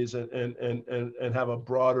communities, and have a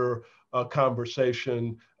broader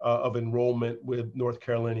conversation of enrollment with North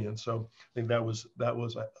Carolinians. So I think that was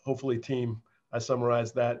hopefully, team, I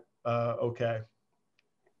summarized that okay.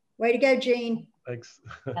 Way to go, Jean. Thanks.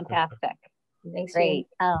 Fantastic. Thanks, Great.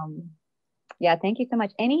 Yeah, thank you so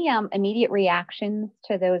much. Any immediate reactions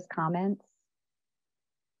to those comments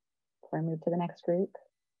before I move to the next group?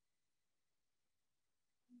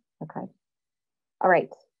 Okay. All right.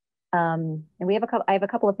 And we have I have a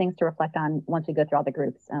couple of things to reflect on once we go through all the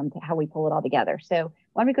groups, to how we pull it all together. So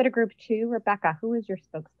why don't we go to group 2? Rebecca, who is your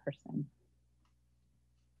spokesperson?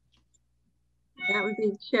 That would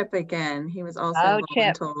be Chip again. He was also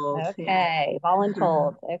voluntold. Okay, yeah.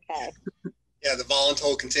 Voluntold. Okay. Yeah, the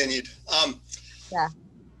voluntold continued. Yeah.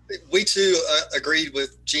 We too agreed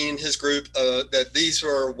with Gene and his group that these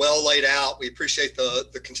were well laid out. We appreciate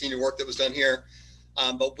the continued work that was done here.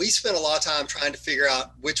 But we spent a lot of time trying to figure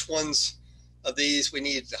out which ones of these we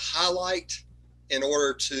needed to highlight in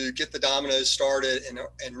order to get the dominoes started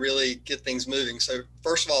and really get things moving. So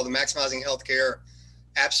first of all, the maximizing healthcare,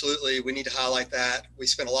 absolutely, we need to highlight that. We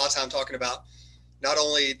spent a lot of time talking about not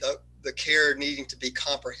only the care needing to be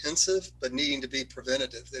comprehensive, but needing to be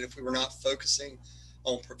preventative, that if we were not focusing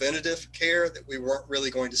on preventative care, that we weren't really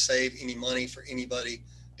going to save any money for anybody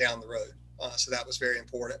down the road. So that was very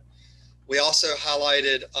important. We also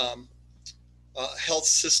highlighted health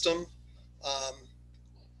system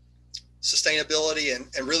sustainability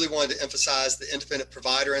and really wanted to emphasize the independent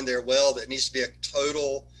provider in there. Well, that needs to be a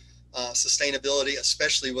total sustainability,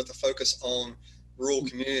 especially with a focus on rural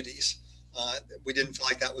communities. We didn't feel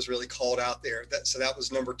like that was really called out there. So that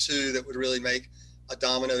was number 2 that would really make a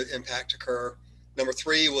domino impact occur. Number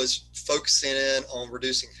 3 was focusing in on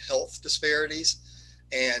reducing health disparities.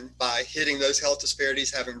 And by hitting those health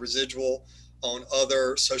disparities, having residual on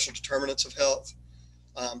other social determinants of health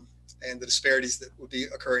and the disparities that would be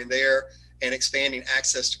occurring there, and expanding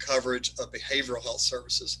access to coverage of behavioral health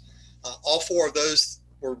services. All 4 of those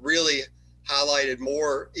were really highlighted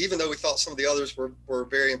more, even though we thought some of the others were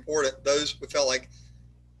very important. Those we felt like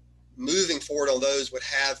moving forward on those would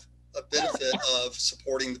have a benefit of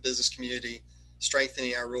supporting the business community,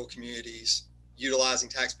 strengthening our rural communities, utilizing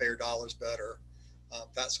taxpayer dollars better,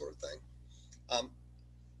 that sort of thing.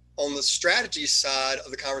 On the strategy side of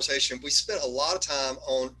the conversation, we spent a lot of time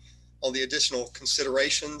on the additional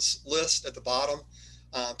considerations list at the bottom,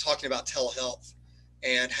 talking about telehealth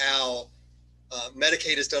and how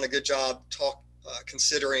Medicaid has done a good job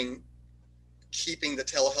considering keeping the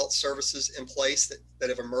telehealth services in place that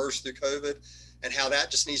have emerged through COVID, and how that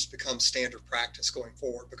just needs to become standard practice going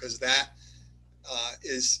forward, because that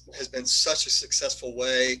has been such a successful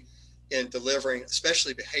way in delivering,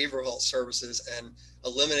 especially behavioral health services, and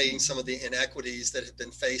eliminating some of the inequities that have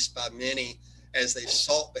been faced by many as they've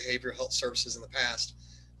sought behavioral health services in the past.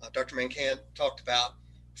 Dr. Mankan talked about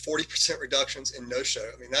 40% reductions in no-show.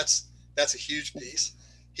 I mean, that's a huge piece.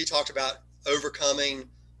 He talked about overcoming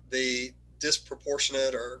the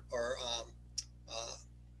disproportionate or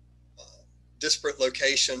disparate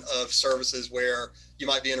location of services, where you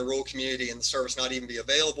might be in a rural community and the service not even be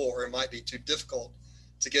available, or it might be too difficult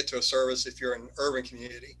to get to a service if you're in an urban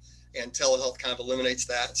community. And telehealth kind of eliminates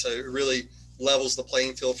that. So it really levels the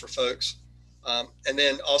playing field for folks. And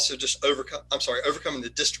then also just overcoming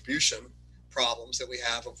the distribution problems that we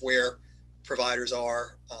have of where providers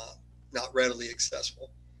are not readily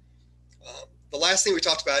accessible. The last thing we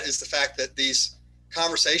talked about is the fact that these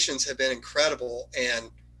conversations have been incredible,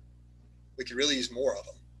 and we could really use more of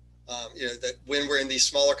them. That when we're in these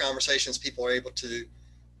smaller conversations, people are able to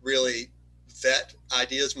really vet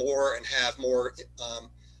ideas more and have more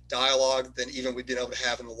dialogue than even we've been able to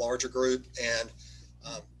have in the larger group. And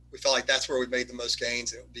we felt like that's where we made the most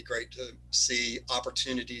gains. It would be great to see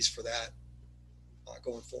opportunities for that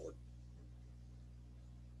going forward.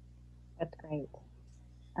 That's great.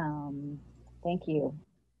 Thank you.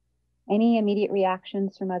 Any immediate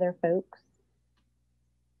reactions from other folks?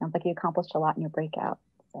 Sounds like you accomplished a lot in your breakout.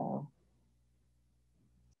 So,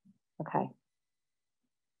 okay.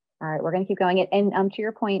 All right, we're going to keep going. And to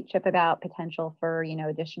your point, Chip, about potential for,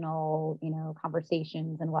 additional,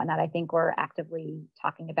 conversations and whatnot, I think we're actively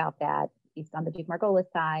talking about that, at least on the Duke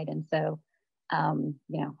Margolis side. And so,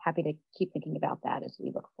 happy to keep thinking about that as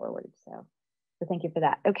we look forward. So thank you for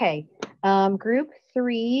that. Okay, group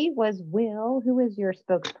 3 was Will. Who is your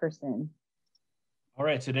spokesperson? All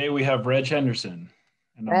right, today we have Reg Henderson.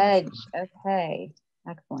 Reg, okay,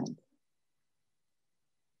 excellent.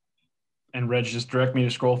 And Reg, just direct me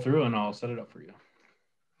to scroll through and I'll set it up for you.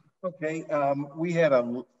 Okay, we had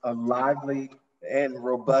a lively and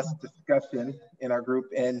robust discussion in our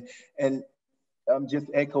group, and just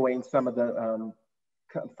echoing some of the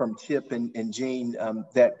from Chip and Jean,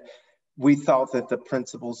 that we thought that the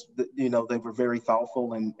principals, you know, they were very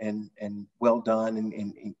thoughtful and well done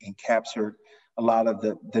and captured a lot of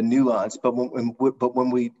the nuance. But when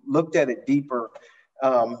we looked at it deeper,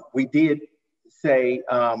 we did say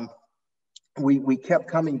we kept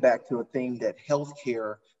coming back to a theme that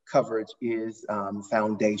healthcare coverage is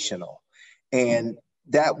foundational, and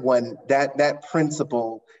that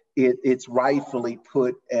principle, it's rightfully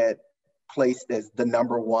placed as the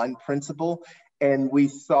 #1 principle. And we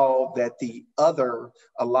saw that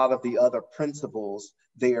a lot of the other principles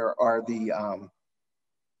there are the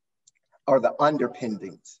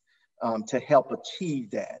underpinnings to help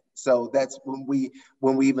achieve that. So that's when we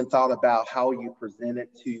even thought about how you present it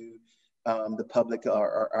to the public,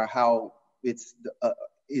 or how it's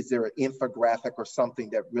is there an infographic or something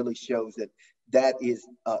that really shows that is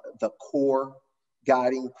the core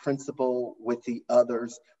guiding principle, with the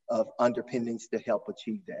others of underpinnings to help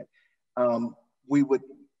achieve that. We would,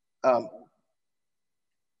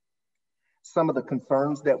 some of the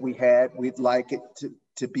concerns that we had, we'd like it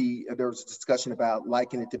to be, there was a discussion about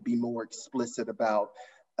liking it to be more explicit about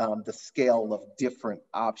the scale of different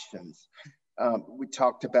options. We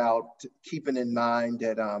talked about keeping in mind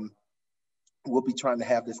that we'll be trying to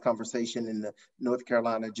have this conversation in the North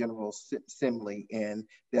Carolina General Assembly, and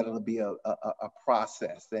that it'll be a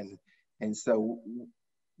process. And so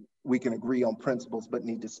we can agree on principles, but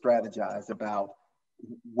need to strategize about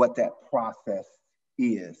what that process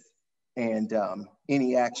is. And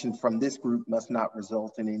any action from this group must not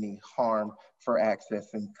result in any harm for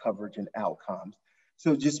access and coverage and outcomes.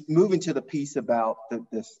 So just moving to the piece about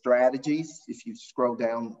the strategies, if you scroll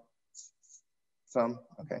down some,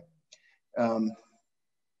 okay.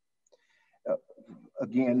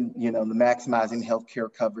 Again, you know, the maximizing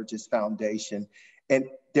healthcare coverage is foundation. And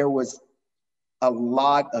there was a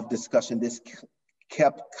lot of discussion. This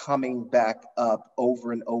kept coming back up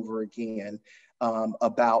over and over again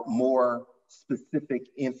about more specific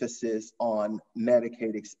emphasis on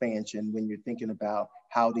Medicaid expansion. When you're thinking about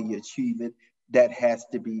how do you achieve it, that has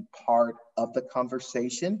to be part of the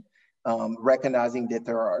conversation, recognizing that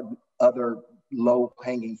there are other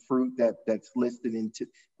low-hanging fruit that's listed into,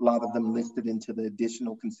 a lot of them listed into the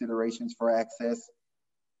additional considerations for access,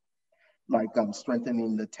 like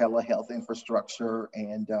strengthening the telehealth infrastructure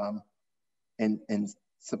and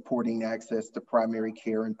supporting access to primary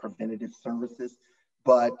care and preventative services.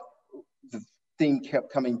 But the theme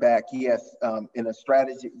kept coming back, yes, in a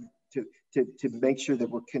strategy to make sure that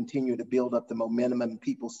we're continuing to build up the momentum and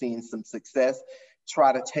people seeing some success,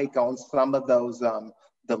 try to take on some of those,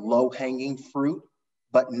 the low-hanging fruit,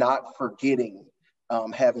 but not forgetting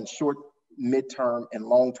having short, midterm, and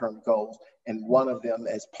long-term goals. And one of them,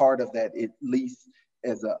 as part of that, at least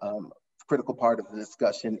as a critical part of the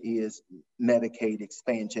discussion, is Medicaid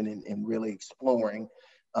expansion and really exploring,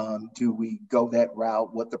 do we go that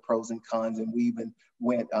route, what the pros and cons, and we even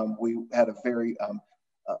went, we had a very,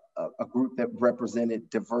 a group that represented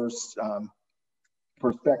diverse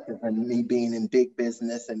perspective, and me being in big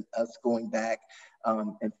business and us going back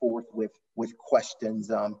and forth with questions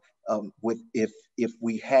with if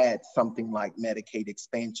we had something like Medicaid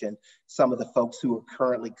expansion, some of the folks who are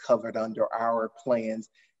currently covered under our plans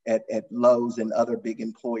at Lowe's and other big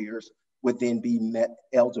employers would then be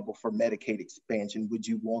eligible for Medicaid expansion. Would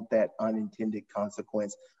you want that unintended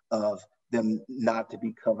consequence of them not to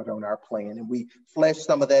be covered on our plan? And we fleshed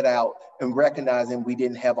some of that out, and recognizing we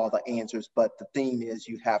didn't have all the answers, but the theme is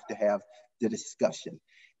you have to have the discussion.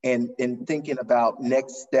 And in thinking about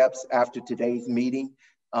next steps after today's meeting,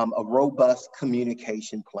 a robust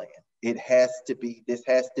communication plan. It has to be, this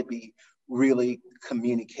has to be really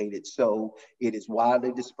communicated so it is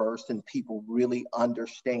widely dispersed and people really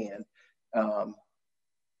understand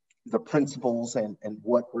the principles and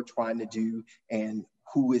what we're trying to do and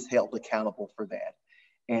who is held accountable for that.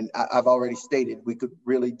 And I've already stated we could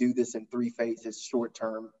really do this in 3 phases: short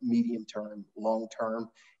term, medium term, long term,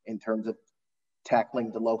 in terms of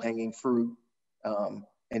tackling the low-hanging fruit, and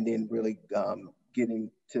then really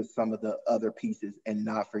getting to some of the other pieces, and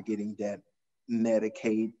not forgetting that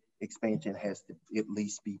Medicaid expansion has to at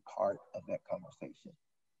least be part of that conversation.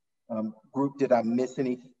 Group, did I miss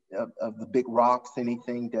any of the big rocks?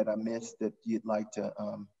 Anything that I missed that you'd like to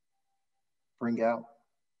bring out?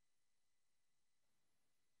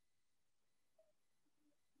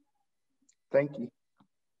 Thank you.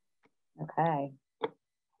 Okay,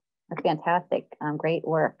 that's fantastic. Great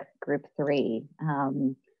work, Group 3.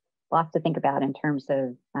 lots to think about in terms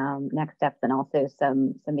of next steps, and also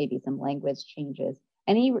maybe some language changes.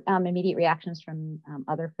 Any immediate reactions from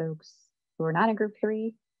other folks who are not in group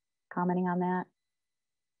 3 commenting on that?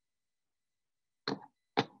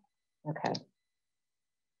 Okay,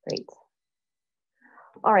 great.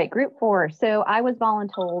 All right, group 4. So I was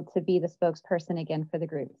voluntold to be the spokesperson again for the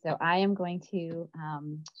group. So I am going to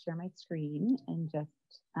share my screen and just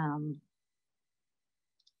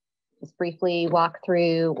briefly walk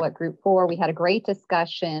through what group 4, we had a great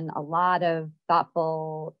discussion, a lot of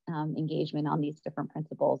thoughtful engagement on these different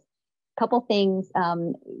principles. A couple things,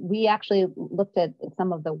 we actually looked at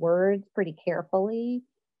some of the words pretty carefully.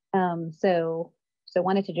 So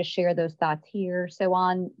wanted to just share those thoughts here. So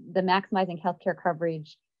on the maximizing healthcare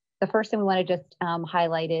coverage, the first thing we want to just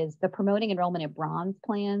highlight is the promoting enrollment in bronze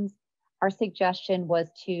plans. Our suggestion was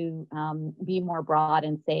to be more broad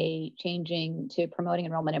and say changing to promoting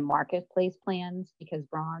enrollment in marketplace plans, because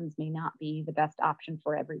bronze may not be the best option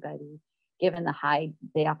for everybody, given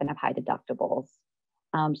they often have high deductibles.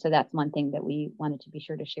 So that's one thing that we wanted to be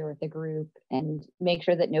sure to share with the group and make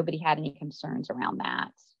sure that nobody had any concerns around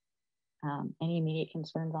that. Any immediate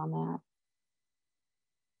concerns on that?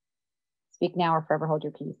 Speak now or forever hold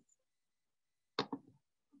your peace.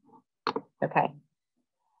 Okay.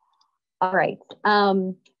 All right.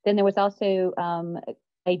 Then there was also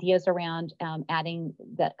ideas around adding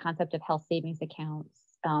that concept of health savings accounts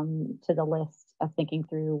to the list of thinking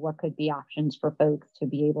through what could be options for folks to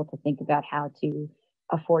be able to think about how to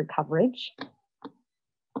afford coverage.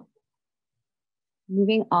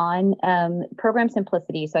 Moving on, program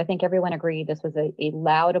simplicity. So I think everyone agreed this was a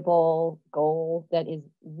laudable goal that is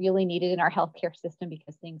really needed in our healthcare system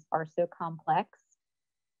because things are so complex.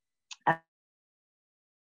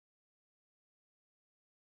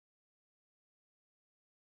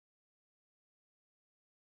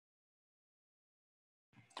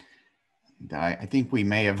 I think we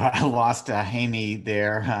may have lost Hammy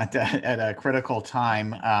there at a critical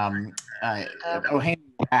time. Oh, Hammy,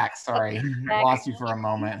 back. Sorry, lost you for a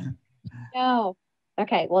moment. No.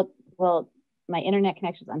 Okay. Well, my internet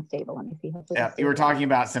connection is unstable. Let me see. Yeah, you were talking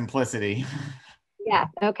about simplicity. Yeah.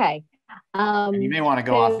 Okay. And you may want to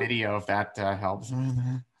go off video if that helps.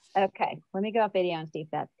 Okay. Let me go off video and see if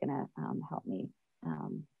that's gonna help me.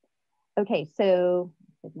 Okay. So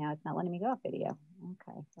now it's not letting me go off video.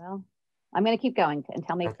 Okay. Well, I'm going to keep going and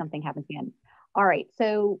tell me if something happens again. All right.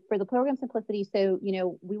 So for the program simplicity, so,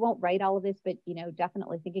 we won't write all of this, but,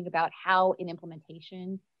 definitely thinking about how in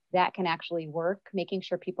implementation that can actually work, making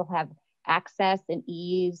sure people have access and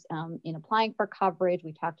ease in applying for coverage.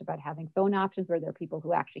 We talked about having phone options where there are people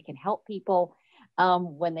who actually can help people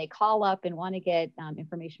when they call up and want to get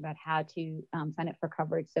information about how to sign up for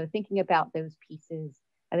coverage. So thinking about those pieces,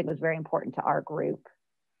 I think was very important to our group.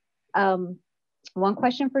 One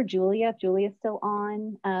question for Julia, if Julia's still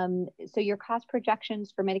on. So your cost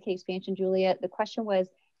projections for Medicaid expansion, Julia, the question was,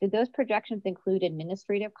 did those projections include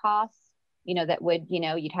administrative costs, that would,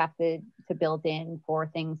 you'd have to build in for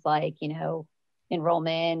things like,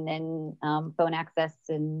 enrollment and phone access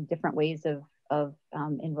and different ways of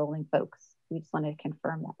enrolling folks? We just wanted to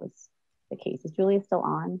confirm that was the case. Is Julia still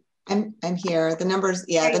on? I'm here. The numbers,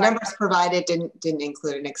 yeah, the numbers provided didn't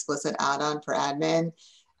include an explicit add-on for admin.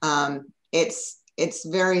 It's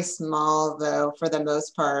very small though, for the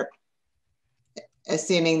most part,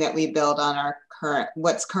 assuming that we build on our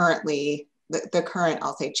what's currently the current,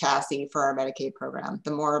 I'll say, chassis for our Medicaid program.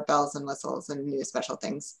 The more bells and whistles and new special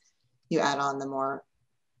things you add on, the more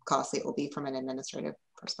costly it will be from an administrative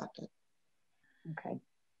perspective. Okay.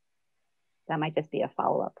 That might just be a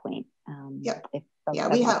follow-up point. Yep. Yeah,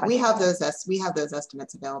 we have those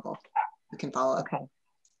estimates available. We can follow up. Okay.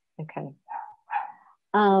 Okay.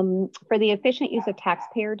 For the efficient use of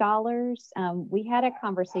taxpayer dollars, we had a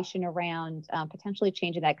conversation around potentially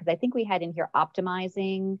changing that, because I think we had in here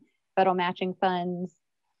optimizing federal matching funds.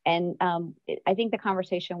 And I think the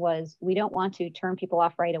conversation was, we don't want to turn people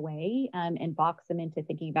off right away and box them into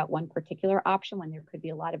thinking about one particular option when there could be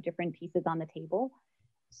a lot of different pieces on the table.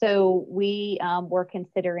 So we were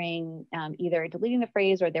considering either deleting the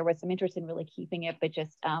phrase, or there was some interest in really keeping it, but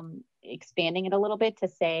just expanding it a little bit to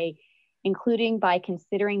say, including by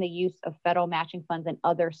considering the use of federal matching funds and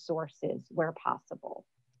other sources where possible.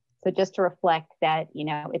 So just to reflect that,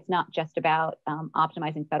 it's not just about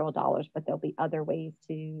optimizing federal dollars, but there'll be other ways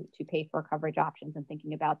to pay for coverage options and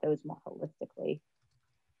thinking about those more holistically.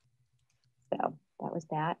 So that was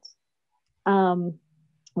that.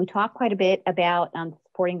 We talked quite a bit about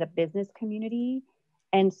supporting the business community.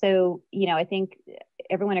 And so, I think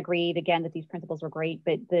everyone agreed again that these principles were great,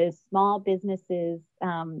 but the small businesses,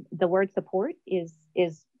 the word support is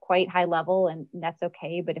quite high level, and that's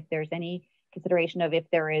okay. But if there's any consideration of if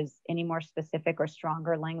there is any more specific or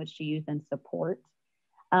stronger language to use, then support.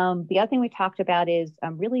 The other thing we talked about is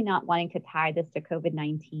really not wanting to tie this to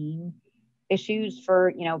COVID-19 issues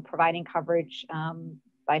for, providing coverage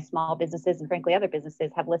by small businesses, and frankly, other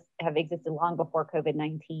businesses have existed long before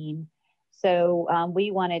COVID-19. So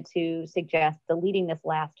we wanted to suggest deleting this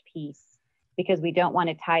last piece because we don't want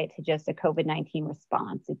to tie it to just a COVID-19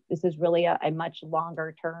 response. This is really a much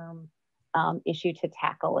longer term issue to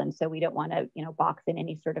tackle. And so we don't want to, box in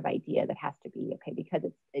any sort of idea that has to be, okay, because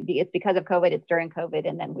it's because of COVID, it's during COVID,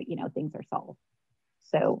 and then things are solved.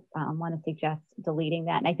 So want to suggest deleting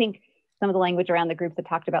that. And I think some of the language around the groups that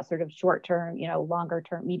talked about sort of short term, longer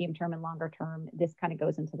term, medium term, and longer term, this kind of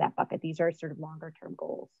goes into that bucket. These are sort of longer term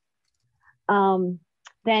goals.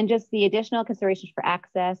 Then just the additional considerations for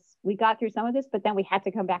access. We got through some of this, but then we had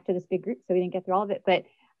to come back to this big group, so we didn't get through all of it. But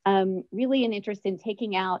really an interest in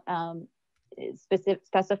taking out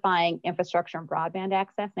specifying infrastructure and broadband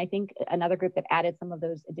access. And I think another group that added some of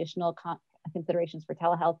those additional considerations for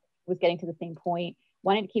telehealth was getting to the same point.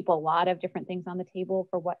 Wanted to keep a lot of different things on the table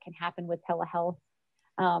for what can happen with telehealth,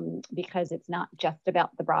 because it's not just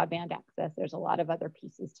about the broadband access. There's a lot of other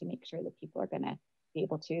pieces to make sure that people are going to be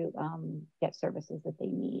able to get services that they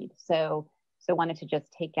need. So wanted to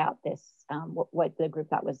just take out this, what the group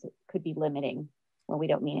thought could be limiting when we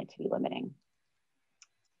don't mean it to be limiting.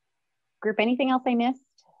 Group, anything else I missed?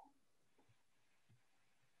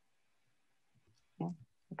 No?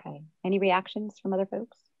 Okay. Any reactions from other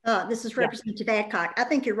folks? This is Representative Adcock. I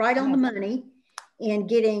think you're right on the money in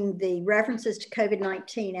getting the references to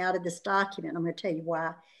COVID-19 out of this document. I'm going to tell you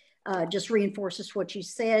why. Just reinforces what you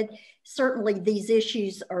said. Certainly these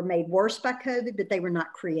issues are made worse by COVID, but they were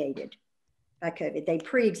not created by COVID. They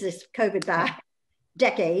pre-exist COVID by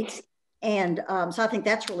decades. And so I think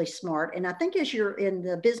that's really smart. And I think as you're in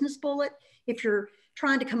the business bullet, if you're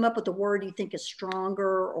trying to come up with a word you think is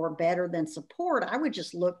stronger or better than support, I would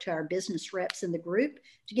just look to our business reps in the group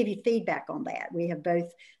to give you feedback on that. We have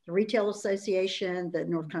both the Retail Association, the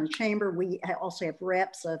North Carolina Chamber. We also have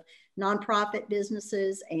reps of nonprofit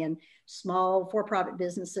businesses and small for-profit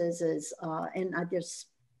businesses. And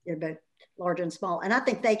they're both large and small. And I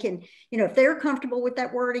think they can, if they're comfortable with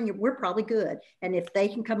that wording, we're probably good. And if they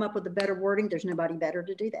can come up with a better wording, there's nobody better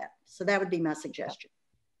to do that. So that would be my suggestion.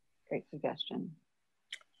 Great suggestion.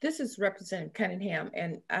 This is Representative Cunningham,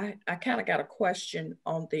 and I kind of got a question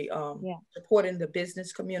on the supporting the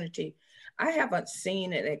business community. I haven't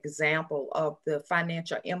seen an example of the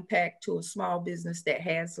financial impact to a small business that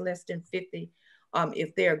has less than 50,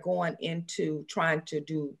 if they're going into trying to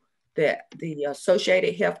do the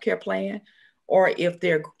associated healthcare plan, or if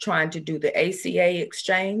they're trying to do the ACA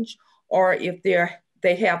exchange, or if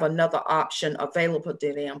they have another option available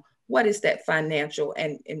to them. What is that financial,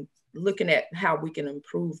 and looking at how we can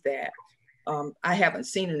improve that? I haven't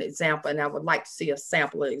seen an example, and I would like to see a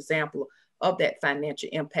example of that financial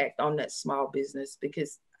impact on that small business,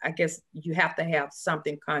 because I guess you have to have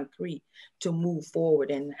something concrete to move forward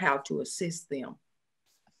and how to assist them.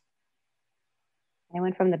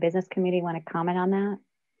 Anyone from the business community want to comment on that?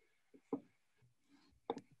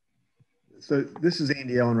 So this is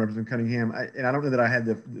Andy Ellen, Representative Cunningham, and I don't know that I had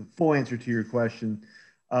the full answer to your question.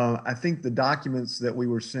 I think the documents that we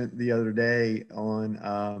were sent the other day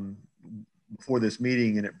on before this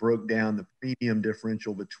meeting, and it broke down the premium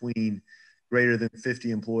differential between greater than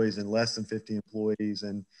 50 employees and less than 50 employees,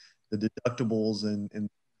 and the deductibles and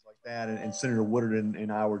like that. And Senator Woodard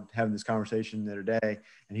and I were having this conversation the other day,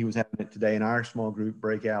 and he was having it today in our small group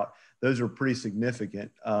breakout. Those are pretty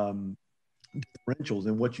significant differentials.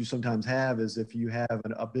 And what you sometimes have is if you have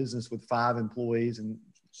a business with 5 employees, and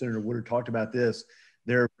Senator Woodard talked about this,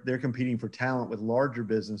 they're competing for talent with larger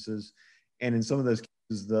businesses, and in some of those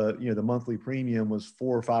cases, the monthly premium was $400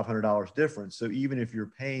 or $500 difference. So even if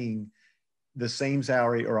you're paying the same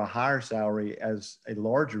salary or a higher salary as a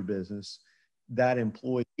larger business, that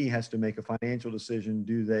employee has to make a financial decision.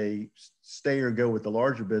 Do they stay or go with the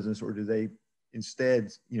larger business, or do they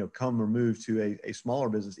instead, come or move to a smaller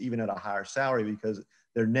business, even at a higher salary, because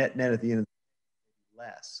their net at the end of the day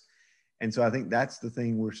less. And so I think that's the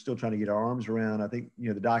thing we're still trying to get our arms around. I think,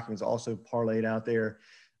 the documents also parlayed out there,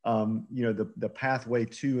 the Pathway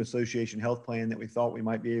to Association Health Plan that we thought we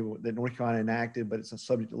might be able, that North Carolina enacted, but it's a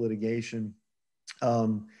subject to litigation,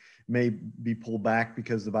 may be pulled back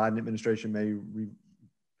because the Biden administration may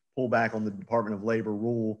pull back on the Department of Labor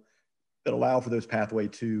rule that allow for those Pathway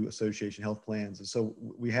to Association Health Plans. And so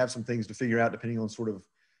we have some things to figure out depending on sort of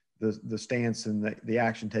the stance and the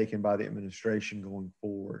action taken by the administration going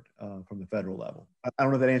forward from the federal level. I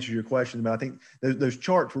don't know if that answers your question, but I think those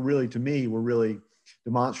charts were really, to me,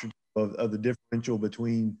 demonstrative of the differential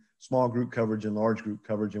between small group coverage and large group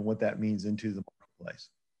coverage and what that means into the marketplace.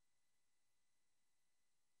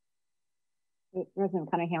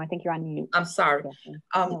 Representative Cunningham, I think you're on mute. I'm sorry.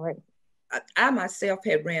 No worries. I myself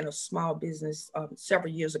had ran a small business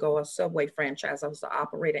several years ago, a Subway franchise. I was the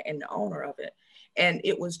operator and the owner of it. And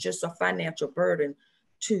it was just a financial burden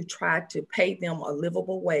to try to pay them a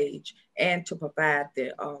livable wage and to provide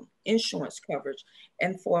the insurance coverage.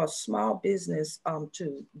 And for a small business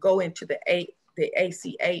to go into the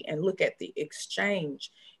ACA and look at the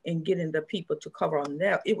exchange and getting the people to cover on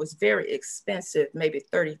that, it was very expensive, maybe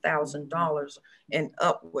 $30,000 and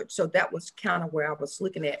upward. So that was kind of where I was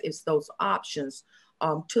looking at, is those options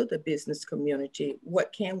to the business community.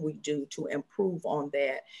 What can we do to improve on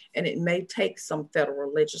that? And it may take some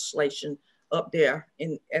federal legislation up there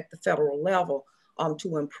at the federal level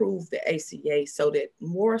to improve the ACA so that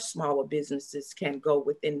more smaller businesses can go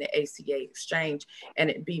within the ACA exchange and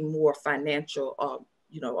it be more financial,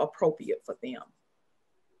 appropriate for them.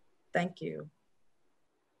 Thank you.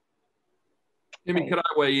 Amy, could I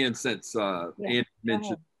weigh in since Andy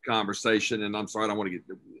mentioned conversation, and I'm sorry, I don't want to get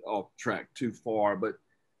off track too far, but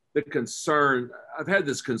the concern, I've had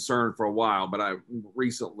this concern for a while, but I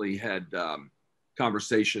recently had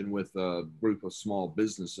conversation with a group of small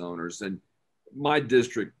business owners, and my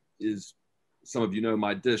district is, some of you know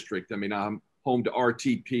my district. I mean, I'm home to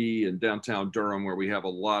RTP in downtown Durham, where we have a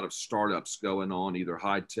lot of startups going on, either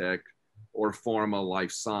high tech or pharma,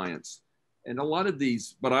 life science. And a lot of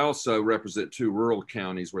these, but I also represent 2 rural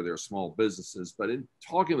counties where there are small businesses. But in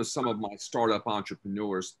talking with some of my startup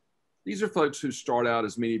entrepreneurs, these are folks who start out,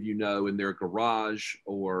 as many of you know, in their garage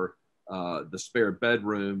or the spare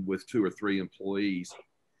bedroom with 2 or 3 employees.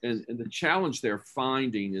 And the challenge they're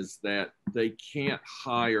finding is that they can't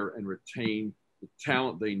hire and retain the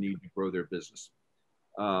talent they need to grow their business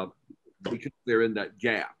because they're in that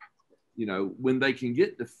gap. You know, when they can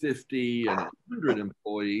get to 50 and 100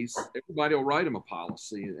 employees, everybody will write them a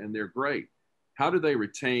policy and they're great. How do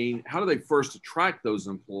they first attract those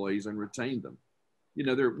employees and retain them? You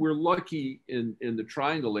know, we're lucky in the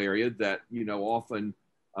Triangle area that, you know, often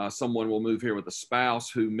someone will move here with a spouse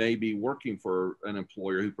who may be working for an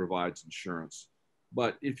employer who provides insurance.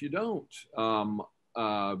 But if you don't,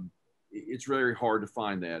 it's very hard to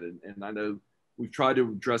find that. And I know we've tried to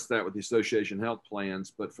address that with the association health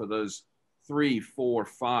plans, but for those 3, 4,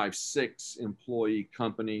 5, 6 employee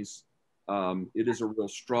companies, it is a real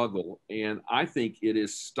struggle. And I think it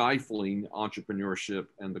is stifling entrepreneurship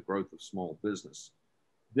and the growth of small business.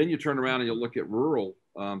 Then you turn around and you look at rural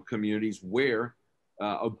communities where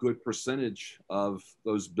a good percentage of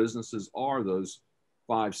those businesses are those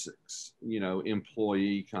 5, 6,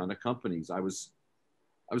 employee kind of companies. I was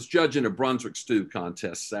judging a Brunswick stew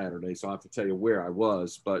contest Saturday, so I have to tell you where I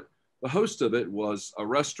was, but the host of it was a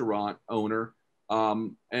restaurant owner,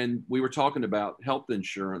 and we were talking about health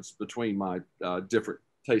insurance between my different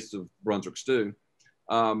tastes of Brunswick stew,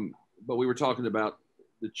 but we were talking about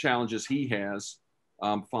the challenges he has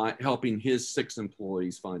helping his 6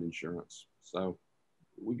 employees find insurance. So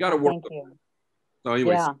we got to work. Thank you. So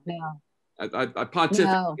anyways, I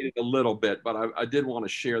pontificated a little bit, but I did want to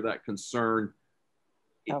share that concern.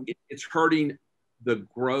 It's hurting the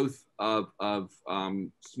growth of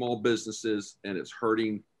small businesses, and it's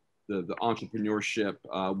hurting the entrepreneurship,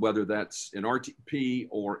 whether that's in RTP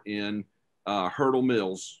or in Hurdle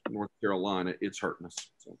Mills, North Carolina. It's hurting us.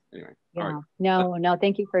 So anyway, all right. No,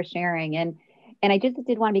 thank you for sharing. And I just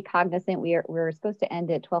did want to be cognizant. We're supposed to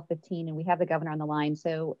end at 12:15, and we have the governor on the line.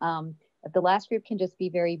 So if the last group can just be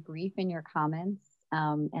very brief in your comments,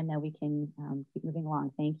 and then we can keep moving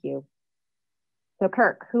along. Thank you. So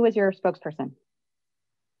Kirk, who is your spokesperson?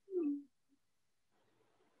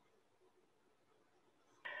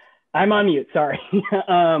 I'm on mute, sorry.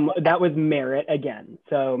 That was Merritt again.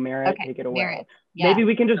 So Merritt, take it away. Merritt, maybe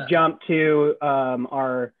we can just jump to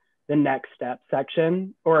the next step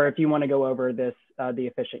section, or if you want to go over this, the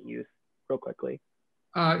efficient use real quickly.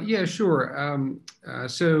 Yeah, sure.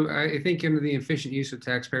 So I think in the efficient use of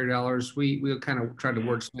taxpayer dollars, we'll kind of try to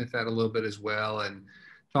wordsmith that a little bit as well, and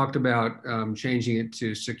talked about changing it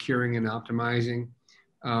to securing and optimizing.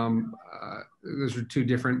 Those are 2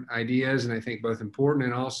 different ideas, and I think both important,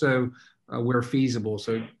 and also where feasible.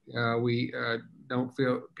 So people don't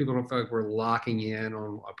feel like we're locking in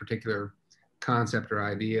on a particular concept or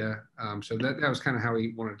idea. So that was kind of how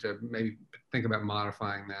we wanted to maybe think about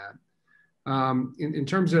modifying that. In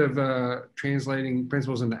terms of translating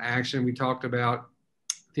principles into action, we talked about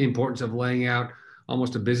the importance of laying out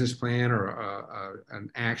almost a business plan or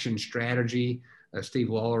an action strategy. Steve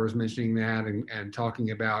Lawler was mentioning that, and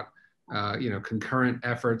talking about concurrent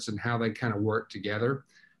efforts and how they kind of work together.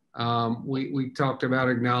 We talked about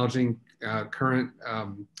acknowledging current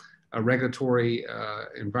regulatory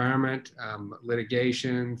environment,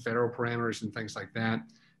 litigation, federal parameters, and things like that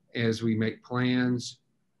as we make plans.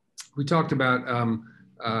 We talked about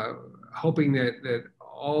hoping that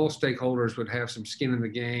all stakeholders would have some skin in the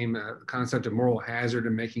game, the concept of moral hazard,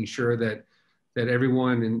 and making sure that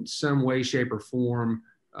everyone in some way, shape, or form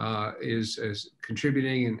is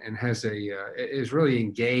contributing and has is really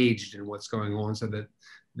engaged in what's going on, so that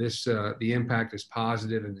the impact is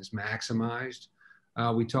positive and is maximized.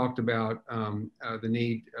 We talked about the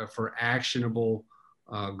need for actionable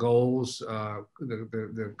goals.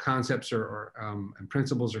 The concepts and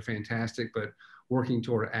principles are fantastic, but working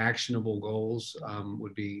toward actionable goals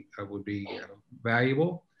would be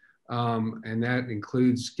valuable. And that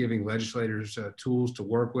includes giving legislators tools to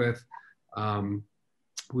work with.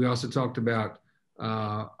 We also talked about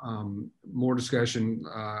more discussion,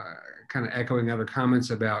 kind of echoing other comments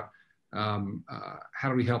about how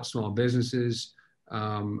do we help small businesses.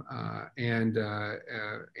 And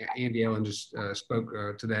Andy Ellen just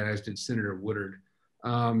spoke to that, as did Senator Woodard.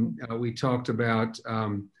 We talked about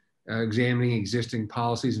examining existing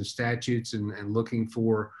policies and statutes and looking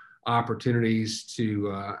for opportunities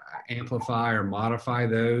to amplify or modify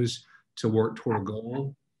those to work toward a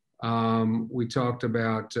goal. We talked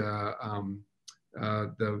about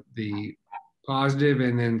the positive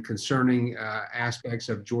and then concerning aspects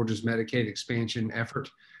of Georgia's Medicaid expansion effort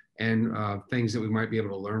and things that we might be able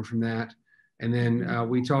to learn from that. And then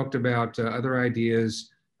we talked about other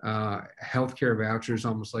ideas, healthcare vouchers,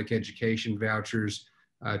 almost like education vouchers,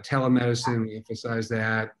 telemedicine, we emphasize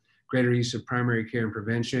that, greater use of primary care and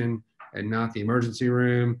prevention and not the emergency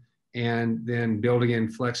room, and then building in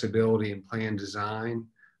flexibility in plan design,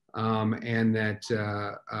 and that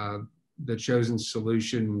the chosen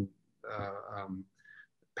solution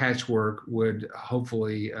patchwork would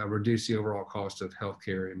hopefully reduce the overall cost of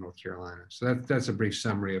healthcare in North Carolina. So that's a brief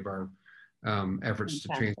summary of our efforts to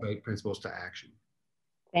translate principles to action.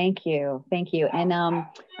 Thank you. Thank you. And I'm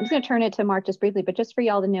just going to turn it to Mark just briefly, but just for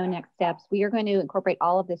y'all to know next steps, we are going to incorporate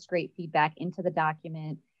all of this great feedback into the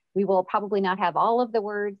document. We will probably not have all of the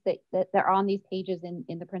words that are on these pages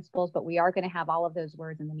in the principles, but we are going to have all of those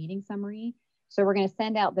words in the meeting summary. So we're going to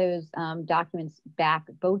send out those documents back,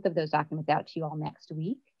 both of those documents out to you all next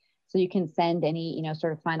week. So you can send any,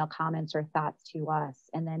 sort of final comments or thoughts to us.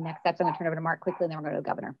 And then next steps, I'm going to turn over to Mark quickly, and then we're going to go to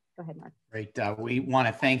Governor. Go ahead, Mark. Great. We want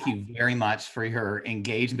to thank you very much for your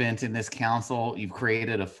engagement in this council. You've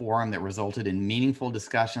created a forum that resulted in meaningful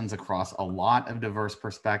discussions across a lot of diverse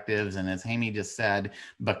perspectives. And as Amy just said,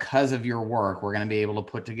 because of your work, we're going to be able to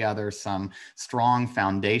put together some strong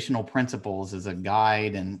foundational principles as a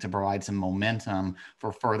guide and to provide some momentum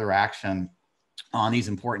for further action on these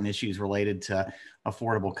important issues related to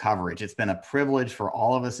affordable coverage. It's been a privilege for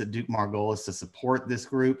all of us at Duke-Margolis to support this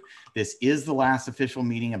group. This is the last official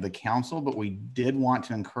meeting of the council, but we did want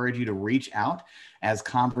to encourage you to reach out as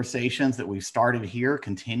conversations that we've started here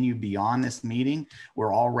continue beyond this meeting.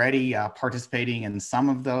 We're already participating in some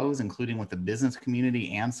of those, including with the business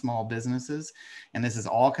community and small businesses. And this is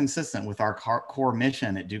all consistent with our core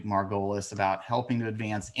mission at Duke-Margolis about helping to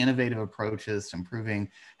advance innovative approaches to improving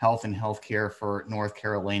health and healthcare for North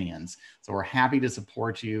Carolinians. So we're happy to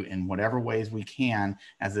support you in whatever ways we can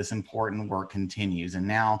as this important work continues. And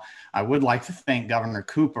now I would like to thank Governor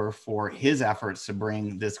Cooper for his efforts to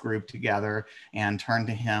bring this group together and turn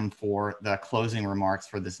to him for the closing remarks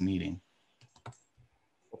for this meeting.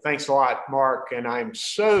 Well, thanks a lot, Mark. And I'm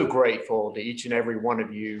so grateful to each and every one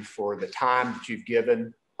of you for the time that you've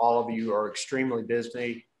given. All of you are extremely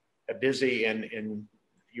busy in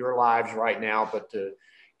your lives right now, but to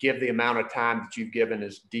give the amount of time that you've given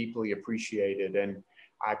is deeply appreciated. And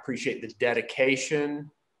I appreciate the dedication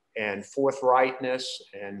and forthrightness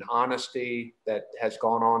and honesty that has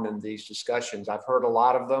gone on in these discussions. I've heard a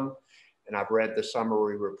lot of them, and I've read the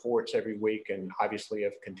summary reports every week, and obviously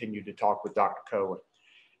have continued to talk with Dr. Cohen.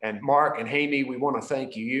 And Mark and Amy, we want to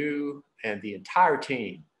thank you and the entire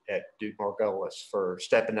team at Duke-Margolis for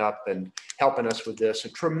stepping up and helping us with this. A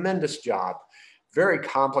tremendous job. Very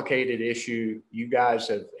complicated issue. You guys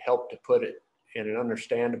have helped to put it in an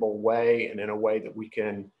understandable way and in a way that we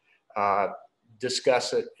can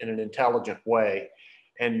discuss it in an intelligent way.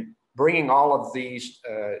 And bringing all of these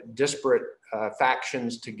disparate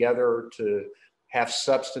factions together to have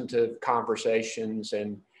substantive conversations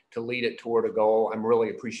and to lead it toward a goal, I really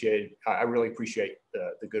appreciate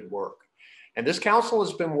the good work. And this council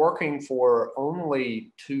has been working for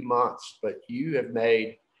only 2 months, but you have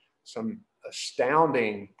made some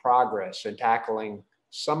astounding progress in tackling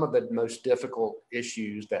some of the most difficult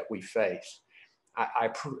issues that we face.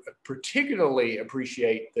 I particularly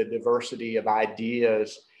appreciate the diversity of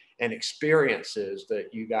ideas and experiences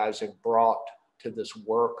that you guys have brought to this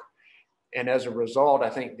work. And as a result, I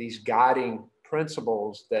think these guiding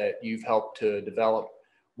principles that you've helped to develop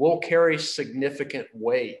will carry significant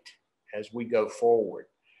weight as we go forward.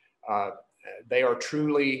 They are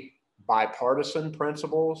truly bipartisan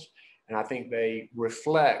principles, and I think they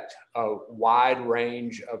reflect a wide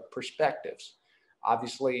range of perspectives.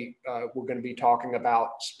 Obviously, we're going to be talking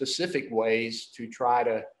about specific ways to try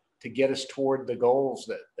to get us toward the goals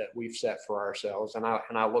that we've set for ourselves, and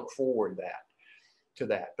I look forward to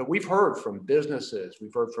that. But we've heard from businesses,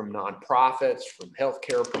 we've heard from nonprofits, from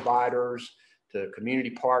healthcare providers, to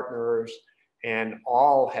community partners, and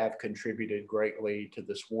all have contributed greatly to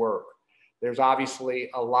this work. There's obviously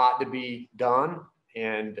a lot to be done,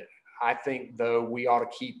 and I think, though, we ought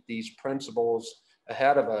to keep these principles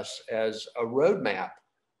ahead of us as a roadmap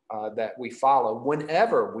that we follow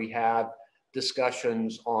whenever we have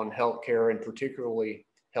discussions on healthcare, and particularly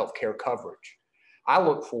healthcare coverage. I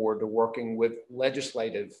look forward to working with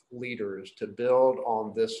legislative leaders to build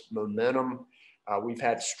on this momentum. We've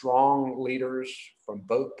had strong leaders from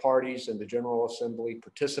both parties in the General Assembly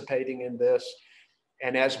participating in this.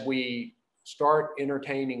 And as we start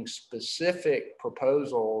entertaining specific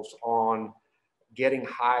proposals on getting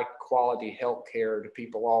high quality health care to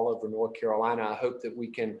people all over North Carolina, I hope that we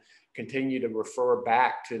can continue to refer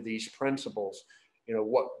back to these principles. You know,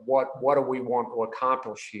 what do we want to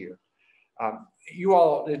accomplish here? You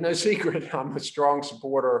all, there's no secret, I'm a strong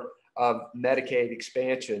supporter of Medicaid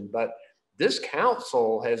expansion, but this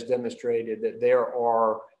council has demonstrated that there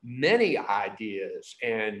are many ideas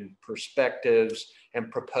and perspectives and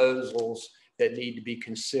proposals that need to be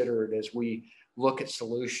considered as we look at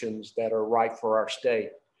solutions that are right for our state.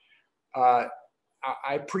 I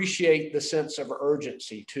appreciate the sense of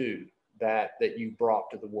urgency too that you brought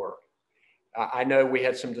to the work. I know we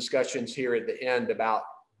had some discussions here at the end about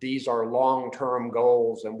these are long-term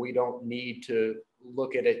goals and we don't need to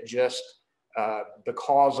look at it just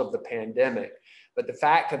because of the pandemic. But the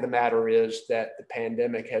fact of the matter is that the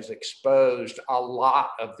pandemic has exposed a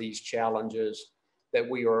lot of these challenges that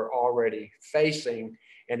we are already facing,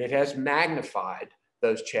 and it has magnified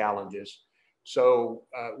those challenges. So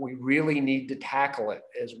we really need to tackle it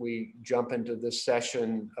as we jump into this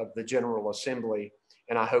session of the General Assembly,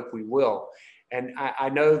 and I hope we will. And I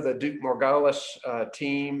know the Duke Margolis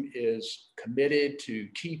team is committed to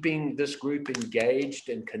keeping this group engaged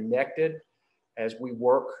and connected as we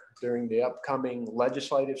work during the upcoming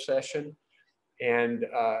legislative session. And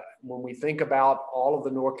when we think about all of the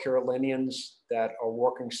North Carolinians that are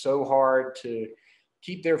working so hard to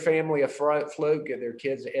keep their family afloat, get their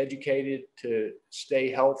kids educated, to stay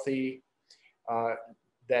healthy,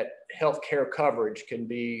 that healthcare coverage can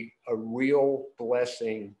be a real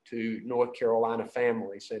blessing to North Carolina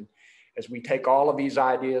families. And as we take all of these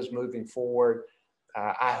ideas moving forward,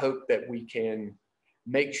 I hope that we can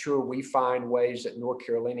make sure we find ways that North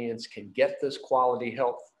Carolinians can get this quality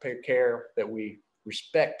health care, that we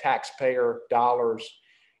respect taxpayer dollars,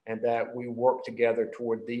 and that we work together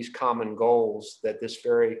toward these common goals that this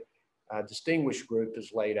very distinguished group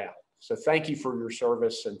has laid out. So thank you for your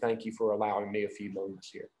service, and thank you for allowing me a few moments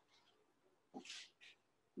here.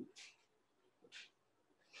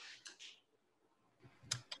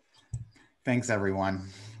 Thanks, everyone.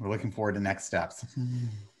 We're looking forward to next steps.